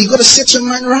the kingdom. You got to set your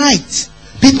mind right.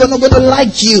 People are not going to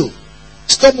like you.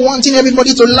 Stop wanting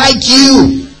everybody to like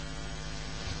you.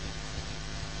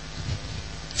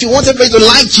 If you want everybody to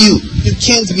like you, you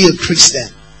can't be a Christian.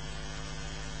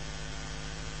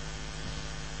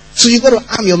 So you got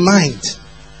to arm your mind.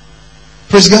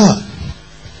 Praise God.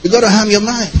 You got to arm your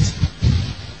mind.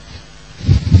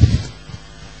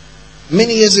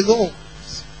 Many years ago,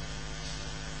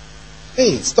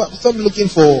 hey, stop looking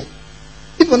for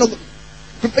people.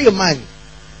 Prepare your mind.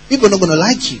 People are not going to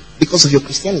like you because of your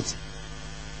Christianity.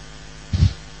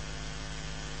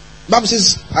 The Bible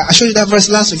says, I showed you that verse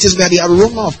last week. It says, we are the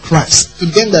aroma of Christ to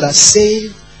them that are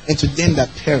saved and to them that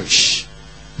perish.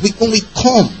 When we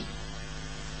come,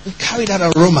 we carry that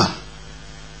aroma.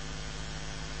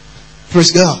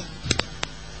 Praise God.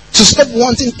 To stop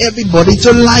wanting everybody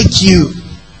to like you.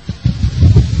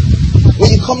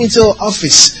 When you come into an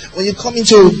office, when you come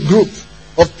into a group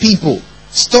of people,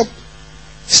 stop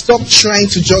trying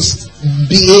to just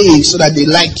behave so that they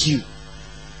like you.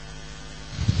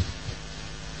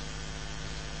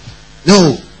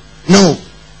 No.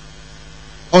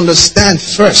 Understand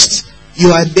first,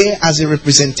 you are there as a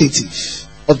representative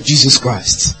of Jesus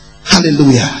Christ.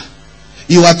 Hallelujah.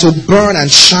 You are to burn and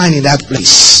shine in that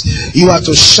place. You are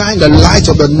to shine the light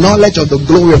of the knowledge of the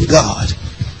glory of God.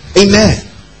 Amen.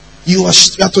 You are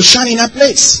to shine in that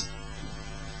place.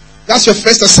 That's your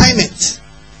first assignment.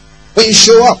 When you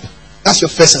show up, that's your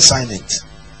first assignment.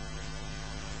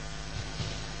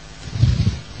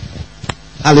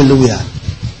 Hallelujah.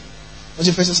 What's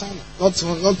your first assignment?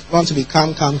 Not want to be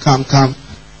calm.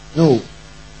 No.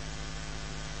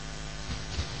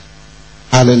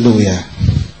 Hallelujah.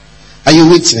 Are you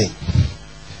with me?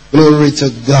 Glory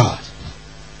to God.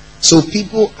 So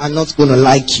people are not going to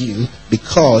like you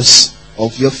because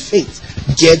of your faith.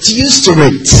 Get used to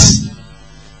it.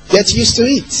 Get used to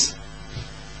it.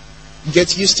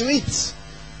 Get used to it.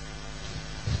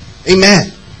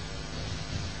 Amen.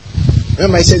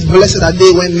 Remember, it says, blessed are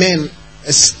they when men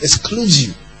exclude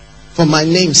you for my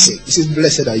name's sake. It says,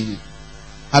 blessed are you.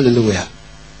 Hallelujah.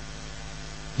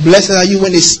 Blessed are you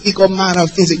when they speak all manner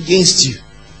of things against you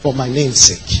for my name's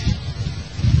sake.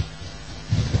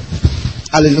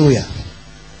 Hallelujah.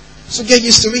 So get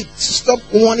used to it. Stop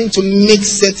wanting to make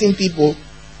certain people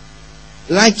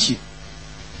like you.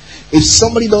 If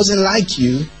somebody doesn't like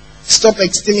you, stop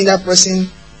esteeming that person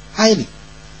highly.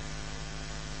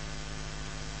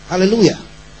 Hallelujah.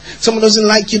 Someone doesn't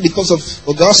like you because of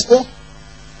the gospel.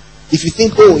 If you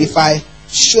think, if I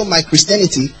show my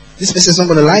Christianity, this person's not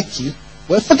going to like you.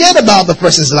 Well, forget about the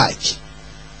person's like.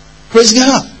 Praise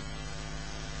God.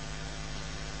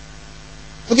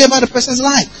 Forget about the person's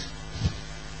like.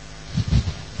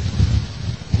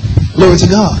 Glory to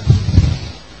God.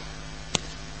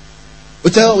 We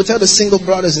tell the single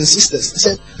brothers and sisters, I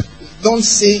said,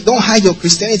 don't hide your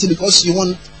Christianity because you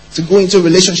want to go into a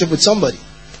relationship with somebody.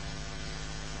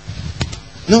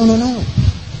 No.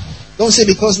 Don't say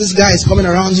because this guy is coming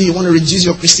around you want to reduce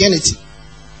your Christianity.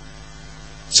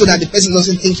 So that the person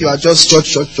doesn't think you are just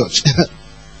church.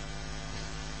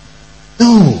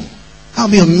 No.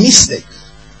 That'll be a mistake.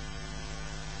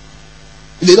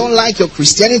 If they don't like your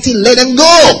Christianity, let them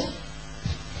go.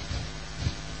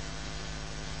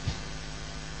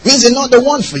 Means they're not the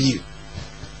one for you.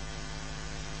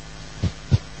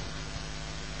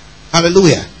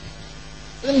 Hallelujah.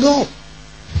 Let them go.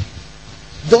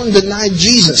 Don't deny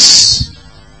Jesus.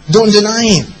 Don't deny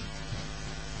Him.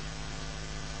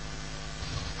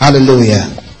 Hallelujah.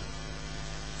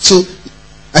 So,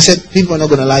 I said, people are not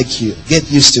going to like you.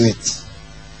 Get used to it.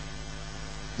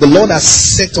 The Lord has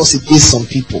set us against some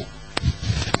people.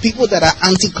 People that are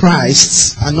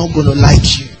antichrists are not going to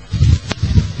like you.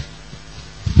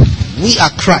 We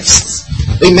are Christ.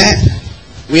 Amen.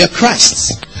 We are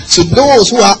Christ. So those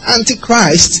who are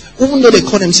antichrists, even though they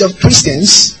call themselves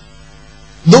Christians,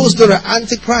 those that are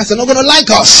antichrists are not going to like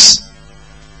us.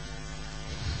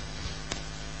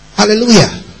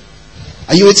 Hallelujah.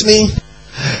 Are you with me?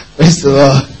 Praise the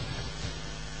Lord.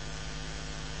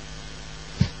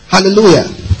 Hallelujah.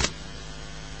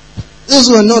 Those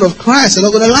who are not of Christ are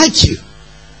not going to like you.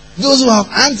 Those who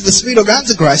have the spirit of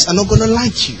Antichrist are not going to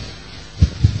like you.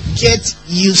 Get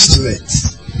used to it.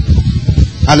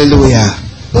 Hallelujah.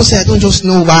 Don't say, I don't just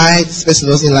know why this person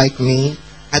doesn't like me.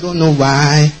 I don't know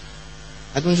why.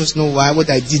 I don't just know why, what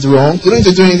I did wrong. You don't need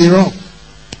to do anything wrong.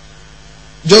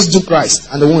 Just do Christ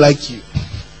and they won't like you.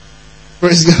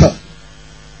 Praise God.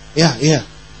 Yeah.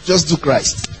 Just do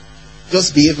Christ.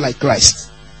 Just behave like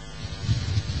Christ.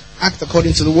 Act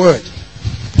according to the word.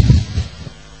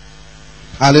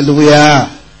 Hallelujah.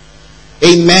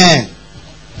 Amen.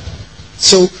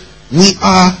 So we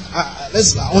are, I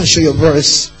want to show you a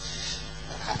verse.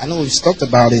 I know we've talked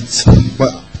about it,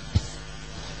 but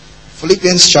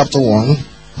Philippians chapter 1.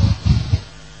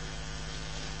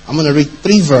 I'm going to read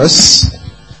 3 verses.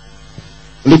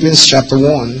 Philippians chapter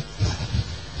 1.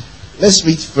 Let's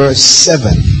read verse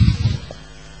 7.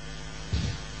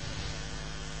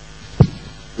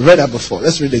 We read that before.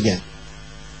 Let's read it again.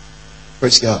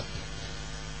 Praise God.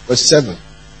 Verse 7.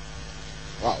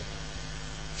 Wow.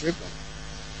 Triple.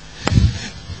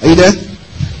 Are you there?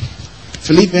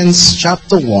 Philippians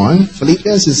chapter 1.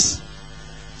 Philippians is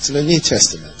in the New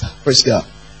Testament. Praise God.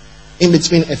 In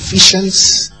between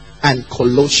Ephesians and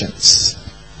Colossians.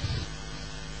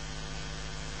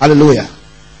 Hallelujah.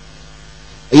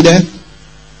 Are you there?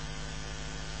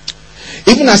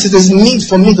 Even as it is need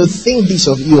for me to think this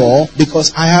of you all,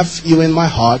 because I have you in my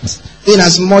heart,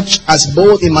 inasmuch as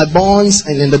both in my bonds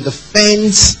and in the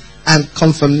defense and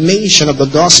confirmation of the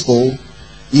gospel,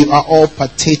 you are all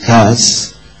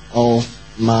partakers of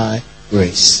my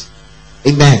grace.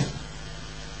 Amen.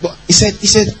 But he said,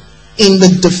 in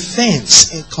the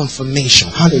defense and confirmation.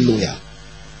 Hallelujah.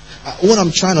 What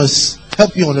I'm trying to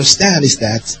help you understand is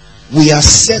that we are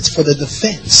set for the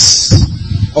defense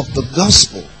of the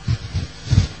gospel.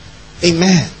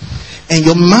 Amen. And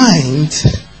your mind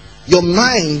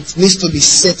needs to be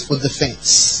set for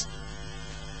defense.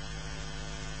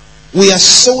 We are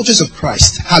soldiers of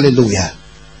Christ. Hallelujah.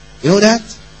 You know that?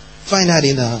 Find that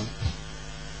in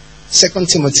 2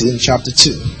 Timothy in chapter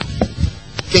 2.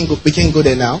 We can go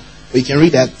there now. But you can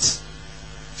read that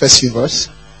first few verses.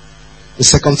 In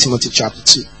 2 Timothy chapter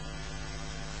 2.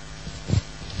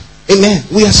 Amen.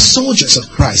 We are soldiers of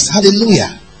Christ.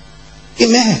 Hallelujah.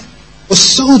 Amen. We're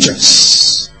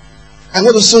soldiers. And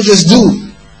what do soldiers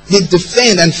do? They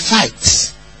defend and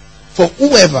fight for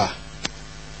whoever,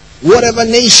 whatever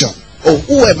nation, or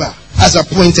whoever has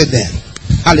appointed them.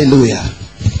 Hallelujah.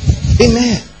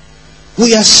 Amen.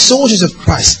 We are soldiers of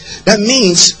Christ. That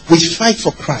means we fight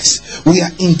for Christ. We are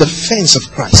in defense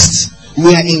of Christ.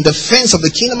 We are in defense of the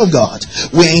kingdom of God.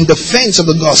 We are in defense of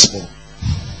the gospel.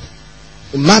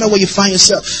 No matter where you find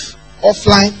yourself,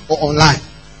 offline or online.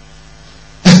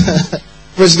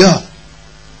 Praise God.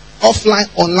 Offline,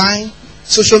 online,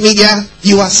 social media,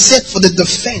 you are set for the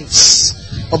defense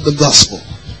of the gospel,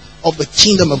 of the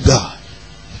kingdom of God.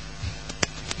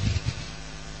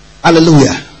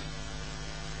 Hallelujah.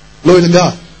 Glory to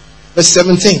God. Verse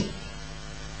 17.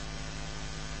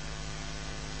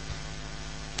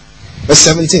 Verse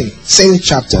 17. Same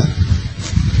chapter.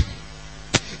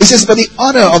 It says, for the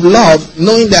honor of love,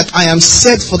 knowing that I am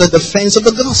set for the defense of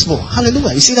the gospel.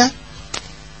 Hallelujah. You see that?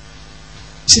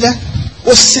 You see that?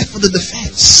 We're set for the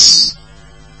defense.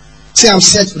 Say, I'm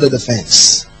set for the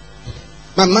defense.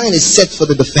 My mind is set for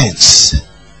the defense.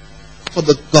 For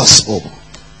the gospel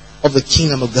of the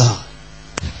kingdom of God.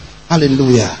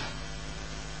 Hallelujah.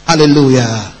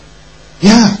 Hallelujah.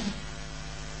 Yeah.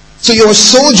 So you're a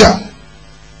soldier.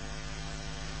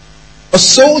 A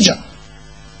soldier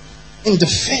in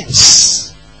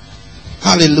defense.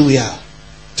 Hallelujah.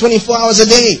 24 hours a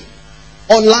day.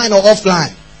 Online or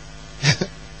offline.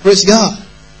 Praise God.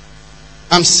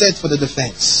 I'm set for the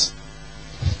defense.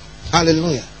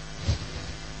 Hallelujah.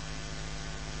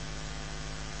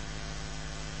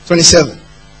 27.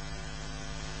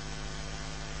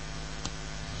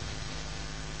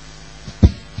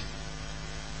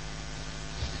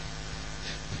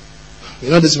 You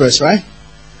know this verse, right?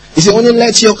 He said, only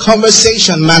let your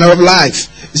conversation, manner of life.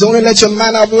 He said, only let your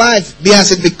manner of life be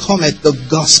as it becometh the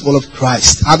gospel of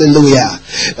Christ. Hallelujah.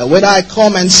 That whether I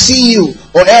come and see you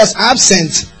or else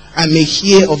absent, I may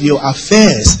hear of your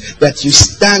affairs, that you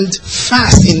stand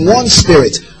fast in one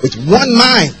spirit, with one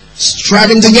mind,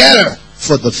 striving together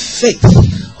for the faith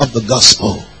of the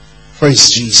gospel.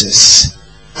 Praise Jesus.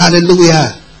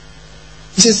 Hallelujah.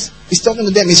 He says, he's talking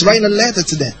to them, he's writing a letter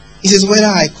to them. He says, whether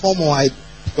I come or I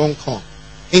don't come.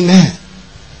 Amen.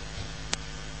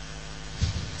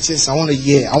 He says, I want to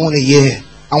hear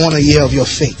of your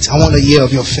faith. I want to hear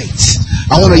of your faith.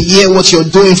 I want to hear what you're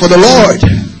doing for the Lord.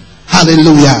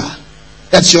 Hallelujah.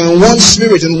 That you're in one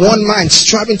spirit and one mind,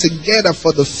 striving together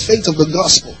for the faith of the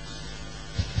gospel.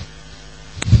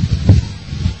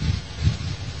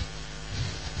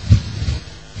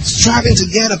 Striving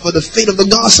together for the faith of the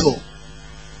gospel.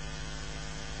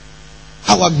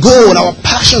 Our goal, our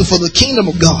passion for the kingdom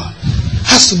of God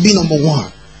has to be number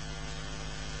one.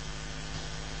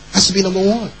 Has to be number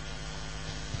one.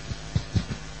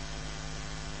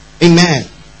 Amen.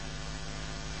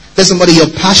 Tell somebody your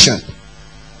passion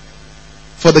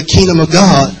for the kingdom of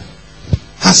God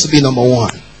has to be number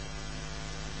one.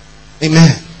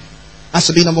 Amen. Has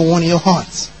to be number one in your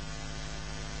heart.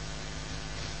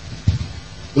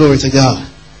 Glory to God.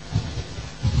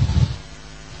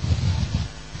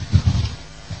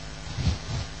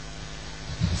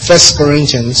 First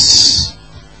Corinthians.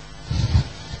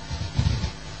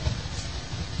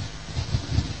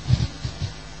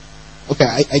 Okay,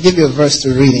 I give you a verse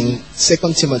to read in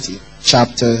 2 Timothy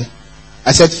chapter,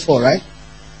 I said 4, right?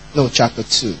 No, chapter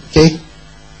 2. Okay?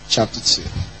 Chapter 2.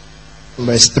 From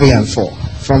verse 3 and 4.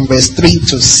 From verse 3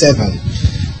 to 7.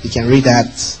 You can read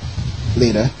that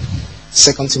later.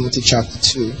 2 Timothy chapter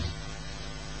 2.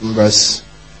 From verse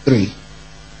 3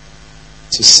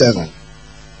 to 7.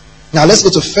 Now let's go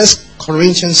to 1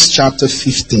 Corinthians chapter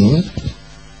 15.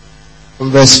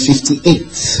 From verse 58.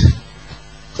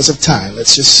 Because of time,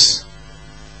 let's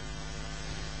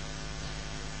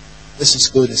Let's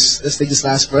just go this. Let's take this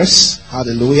last verse.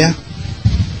 Hallelujah.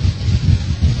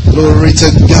 Glory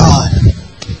to God.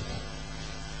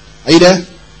 Are you there?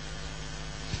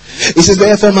 It says,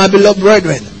 therefore, my beloved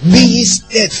brethren, be ye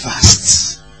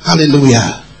steadfast.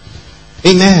 Hallelujah.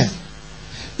 Amen.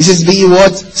 It says, be ye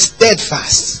what?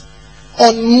 Steadfast.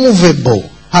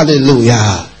 Unmovable.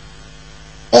 Hallelujah.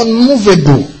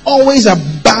 Unmovable. Always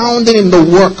abounding in the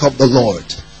work of the Lord.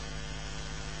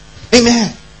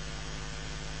 Amen.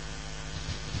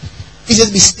 It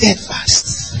says, be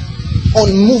steadfast.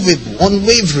 Unmovable.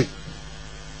 Unwavering.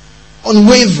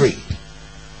 Unwavering.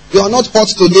 You are not hot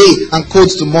today and cold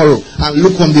tomorrow and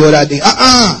lukewarm the other day.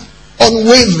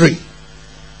 Unwavering.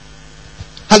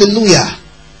 Hallelujah.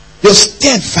 You're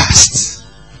steadfast.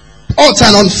 Hot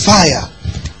and on fire.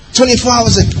 24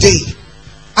 hours a day.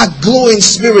 A glowing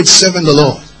spirit serving the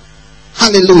Lord.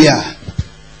 Hallelujah.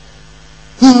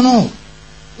 No.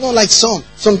 Not like some.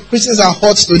 Some Christians are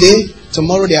hot today.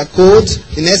 Tomorrow they are cold.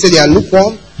 The next day they are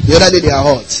lukewarm. The other day they are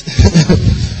hot.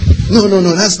 No.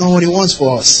 That's not what He wants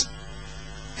for us.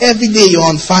 Every day you're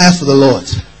on fire for the Lord.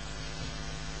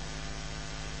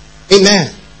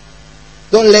 Amen.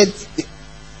 Don't let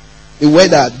the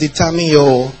weather determine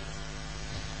your.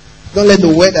 Don't let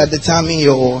the weather determine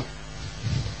your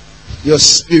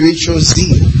spiritual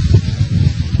zeal.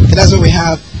 And that's what we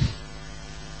have.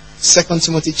 2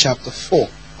 Timothy chapter 4.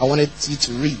 I wanted you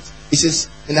to read. It says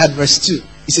in that verse 2.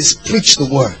 It says, preach the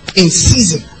word in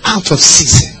season, out of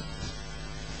season.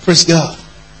 Praise God.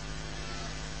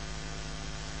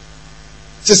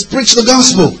 It says, preach the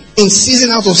gospel in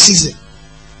season, out of season.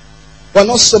 We're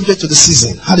not subject to the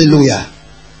season. Hallelujah.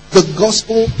 The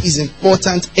gospel is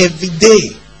important every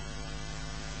day.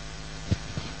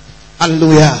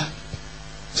 Hallelujah.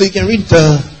 So you can read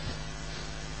the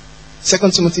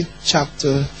 2 Timothy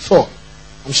chapter 4.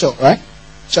 I'm sure, right?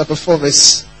 Chapter 4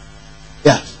 verse.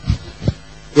 Yeah.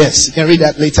 Yes, you can read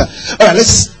that later. Alright,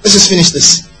 let's just finish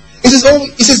this. It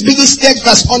says, be ye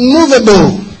steadfast,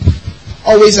 unmovable,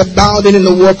 always abounding in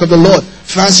the work of the Lord.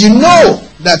 For as you know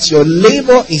that your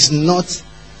labor is not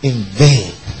in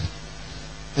vain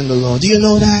in the Lord. Do you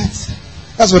know that?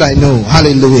 That's what I know.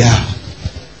 Hallelujah.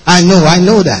 I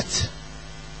know that.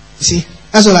 You see,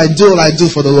 that's what I do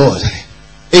for the Lord.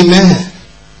 Amen.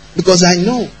 Because I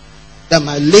know that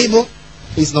my labor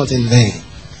is not in vain.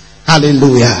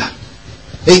 Hallelujah.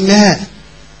 Amen.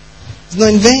 It's not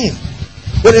in vain.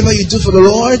 Whatever you do for the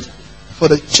Lord, for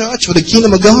the church, for the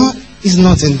kingdom of God, is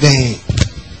not in vain.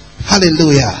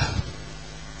 Hallelujah.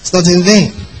 It's not in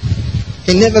vain. It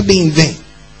can never be in vain.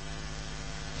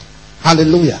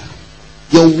 Hallelujah.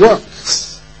 Your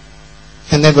works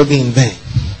can never be in vain.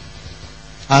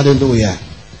 Hallelujah.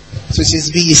 So it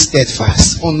says, be ye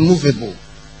steadfast, unmovable.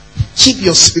 Keep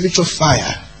your spiritual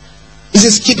fire. It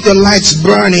says, keep your lights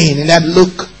burning in that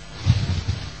look.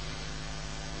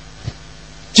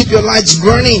 Keep your lights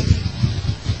burning.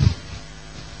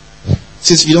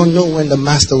 Since you don't know when the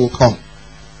master will come.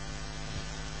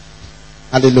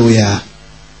 Hallelujah.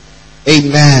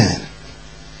 Amen.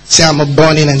 Say, I'm a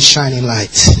burning and shining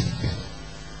light.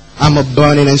 I'm a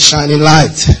burning and shining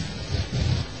light.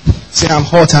 Say, I'm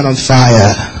hot and on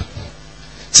fire.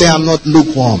 Say, I'm not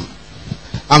lukewarm.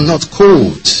 I'm not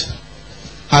cold.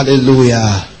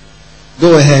 Hallelujah.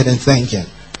 Go ahead and thank Him.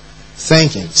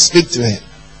 Thank Him. Speak to Him.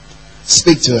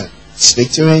 Speak to Him.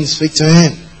 Speak to Him. Speak to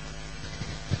Him.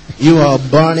 You are a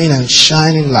burning and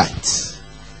shining light.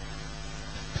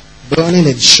 Burning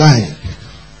and shining.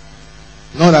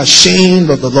 Not ashamed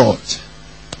of the Lord.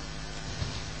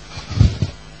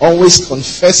 Always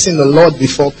confessing the Lord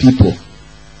before people.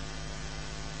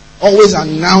 Always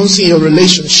announcing your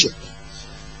relationship.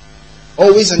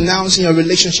 Always announcing your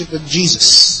relationship with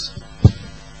Jesus.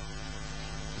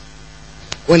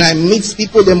 When I meet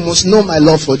people, they must know my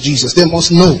love for Jesus. They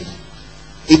must know.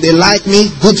 If they like me,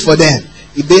 good for them.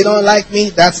 If they don't like me,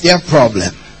 that's their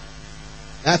problem.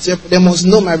 They must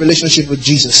know my relationship with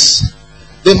Jesus.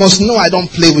 They must know I don't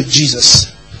play with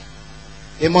Jesus.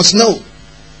 They must know.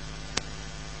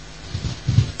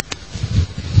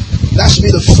 That should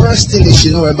be the first thing they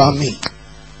should know about me.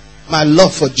 My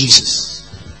love for Jesus.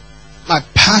 My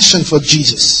passion for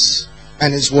Jesus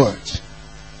and His Word.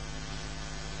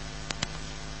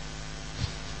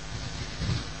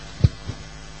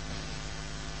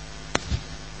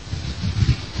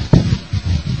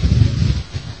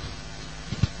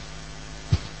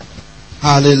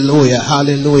 Hallelujah,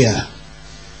 hallelujah.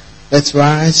 Let's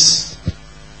rise.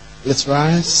 Let's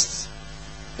rise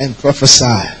and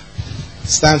prophesy.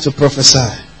 It's time to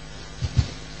prophesy.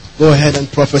 Go ahead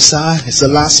and prophesy. It's the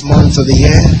last month of the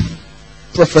year.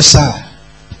 Prophesy.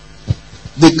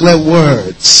 Declare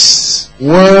words.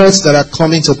 Words that are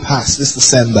coming to pass this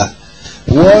December.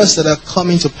 Words that are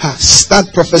coming to pass.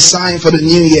 Start prophesying for the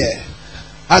new year.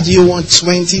 How do you want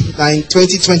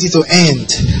 2020 to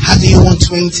end? How do you want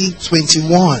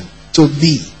 2021 to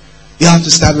be? You have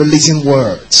to start releasing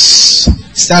words.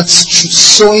 Start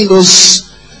sowing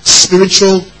those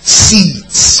spiritual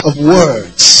seeds of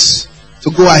words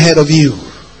to go ahead of you.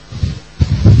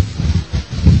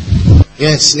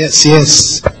 Yes.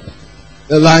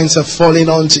 The lines are falling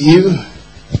onto you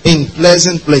in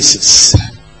pleasant places.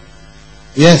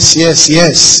 Yes.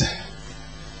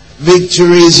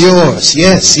 Victory is yours.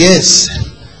 Yes.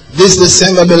 This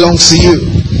December belongs to you.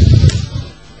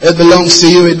 It belongs to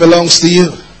you. It belongs to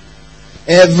you.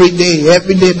 Every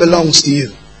day belongs to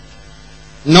you.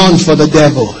 None for the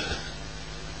devil.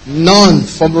 None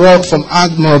from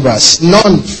armed robbers.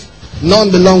 None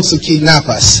belongs to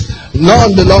kidnappers.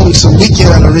 None belongs to wicked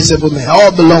and unreasonable men.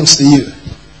 All belongs to you.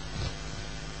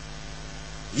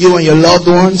 You and your loved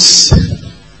ones.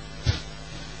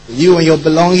 You and your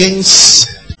belongings.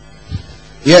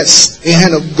 Yes, the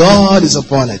hand of God is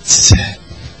upon it.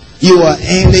 You are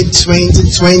ending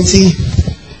 2020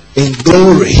 in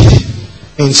glory,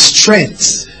 in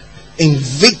strength, in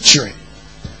victory.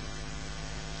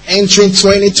 Entering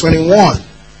 2021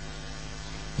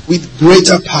 with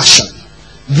greater passion,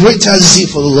 greater zeal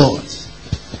for the Lord.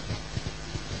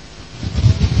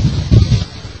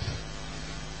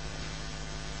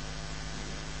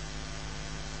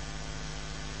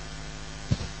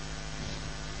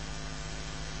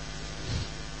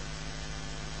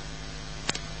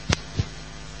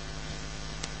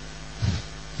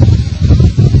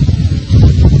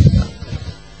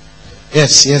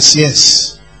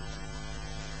 Yes.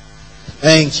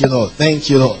 Thank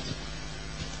you, Lord.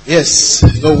 Yes,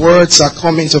 the words are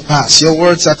coming to pass. Your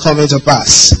words are coming to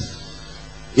pass.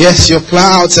 Yes, your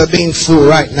clouds are being full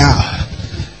right now.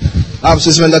 Bible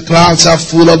says when the clouds are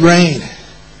full of rain,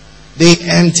 they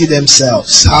empty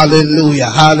themselves.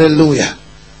 Hallelujah.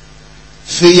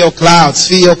 Fill your clouds.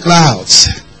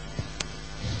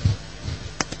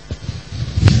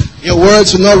 Your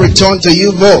words will not return to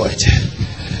you void.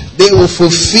 They will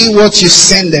fulfill what you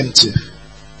send them to.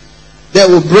 They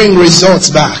will bring results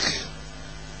back.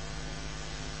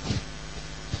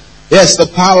 Yes, the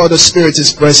power of the Spirit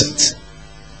is present.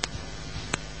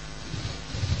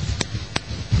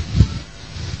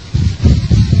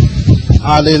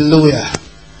 Hallelujah.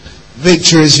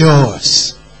 Victory is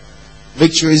yours.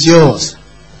 Victory is yours.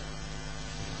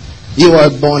 You are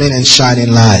burning and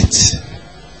shining light.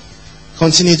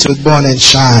 Continue to burn and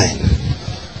shine.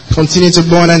 Continue to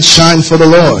burn and shine for the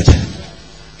Lord.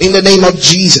 In the name of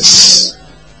Jesus.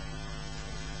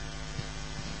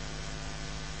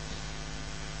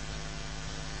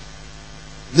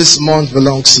 This month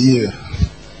belongs to you.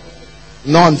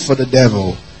 None for the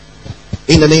devil.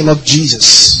 In the name of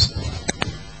Jesus.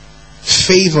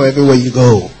 Favor everywhere you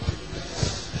go.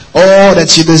 All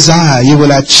that you desire, you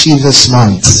will achieve this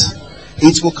month.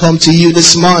 It will come to you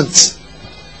this month.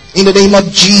 In the name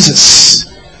of Jesus.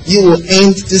 You will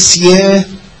end this year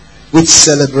with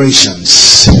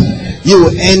celebrations. You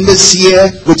will end this year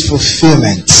with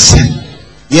fulfillment.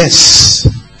 Yes.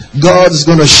 God is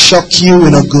going to shock you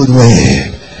in a good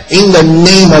way. In the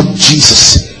name of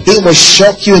Jesus. He will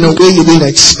shock you in a way you didn't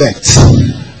expect.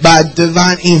 By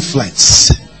divine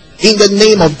influence. In the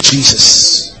name of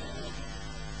Jesus.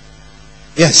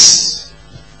 Yes.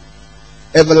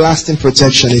 Everlasting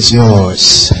protection is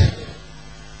yours.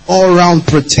 All round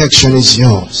protection is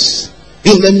yours.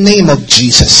 In the name of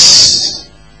Jesus.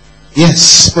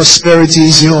 Yes, prosperity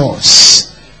is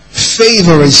yours.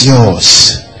 Favor is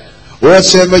yours.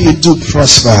 Whatever you do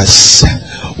prospers.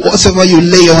 Whatever you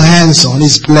lay your hands on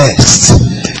is blessed.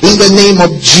 In the name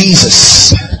of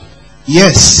Jesus.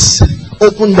 Yes.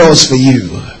 Open doors for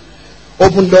you.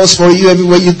 Open doors for you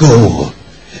everywhere you go.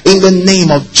 In the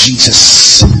name of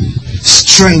Jesus.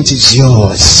 Strength is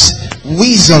yours.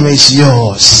 Wisdom is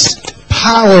yours.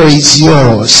 Power is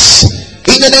yours.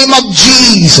 In the name of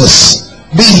Jesus.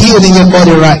 Be healed in your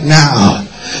body right now.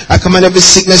 I command every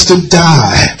sickness to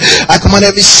die. I command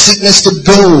every sickness to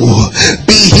go.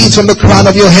 Be healed from the crown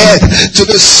of your head to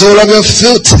the sole of your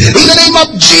foot. In the name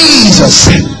of Jesus.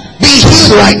 Be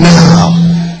healed right now.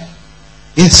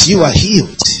 Yes, you are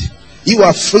healed. You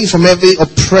are free from every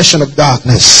oppression of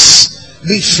darkness.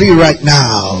 Be free right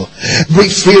now. Be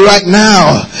free right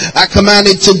now. I command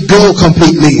it to go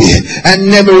completely and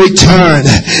never return.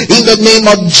 In the name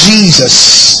of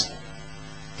Jesus.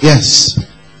 Yes.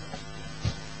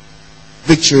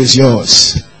 Victory is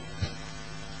yours.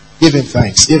 Give him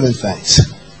thanks. Give him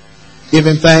thanks. Give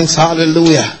him thanks.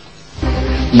 Hallelujah.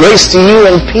 Grace to you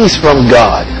and peace from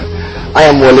God. I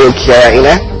am Wole,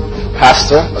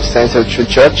 pastor of Center of Truth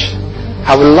Church.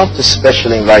 I would love to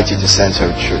specially invite you to Center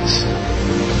of Truth.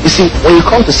 You see, when you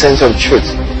come to Center of Truth,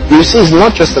 you see it's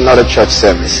not just another church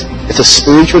service. It's a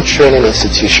spiritual training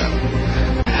institution.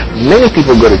 Many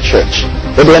people go to church,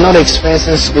 but they are not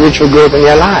experiencing spiritual growth in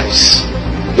their lives.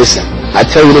 Listen, I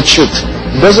tell you the truth.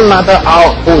 It doesn't matter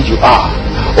how old you are,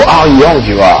 or how young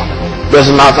you are. It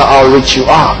doesn't matter how rich you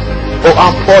are, or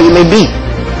how poor you may be.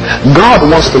 God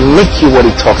wants to make you what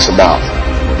He talks about,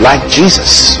 like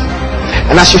Jesus.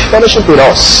 And as you fellowship with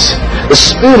us, the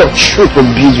Spirit of truth will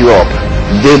build you up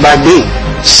day by day,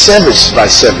 service by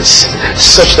service,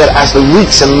 such that as the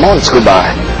weeks and months go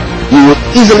by, you will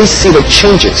easily see the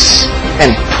changes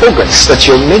and progress that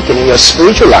you're making in your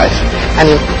spiritual life and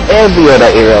in every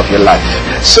other area of your life.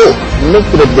 So, make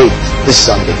it a date this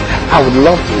Sunday. I would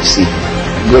love to receive you.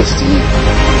 Grace to you.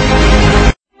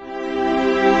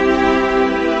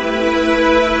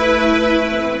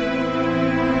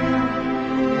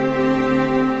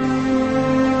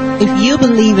 If you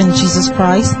believe in Jesus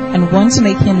Christ and want to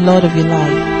make Him Lord of your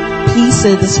life, please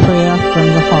say this prayer from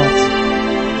your heart.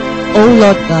 Oh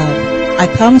Lord God, I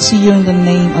come to you in the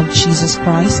name of Jesus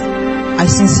Christ. I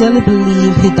sincerely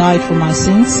believe He died for my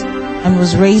sins and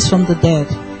was raised from the dead.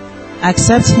 I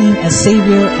accept Him as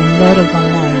Savior and Lord of my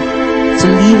life to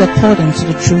live according to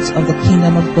the truth of the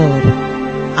kingdom of God.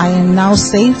 I am now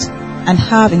saved and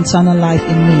have eternal life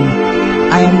in me.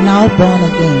 I am now born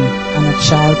again and a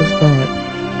child of God.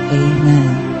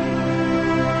 Amen.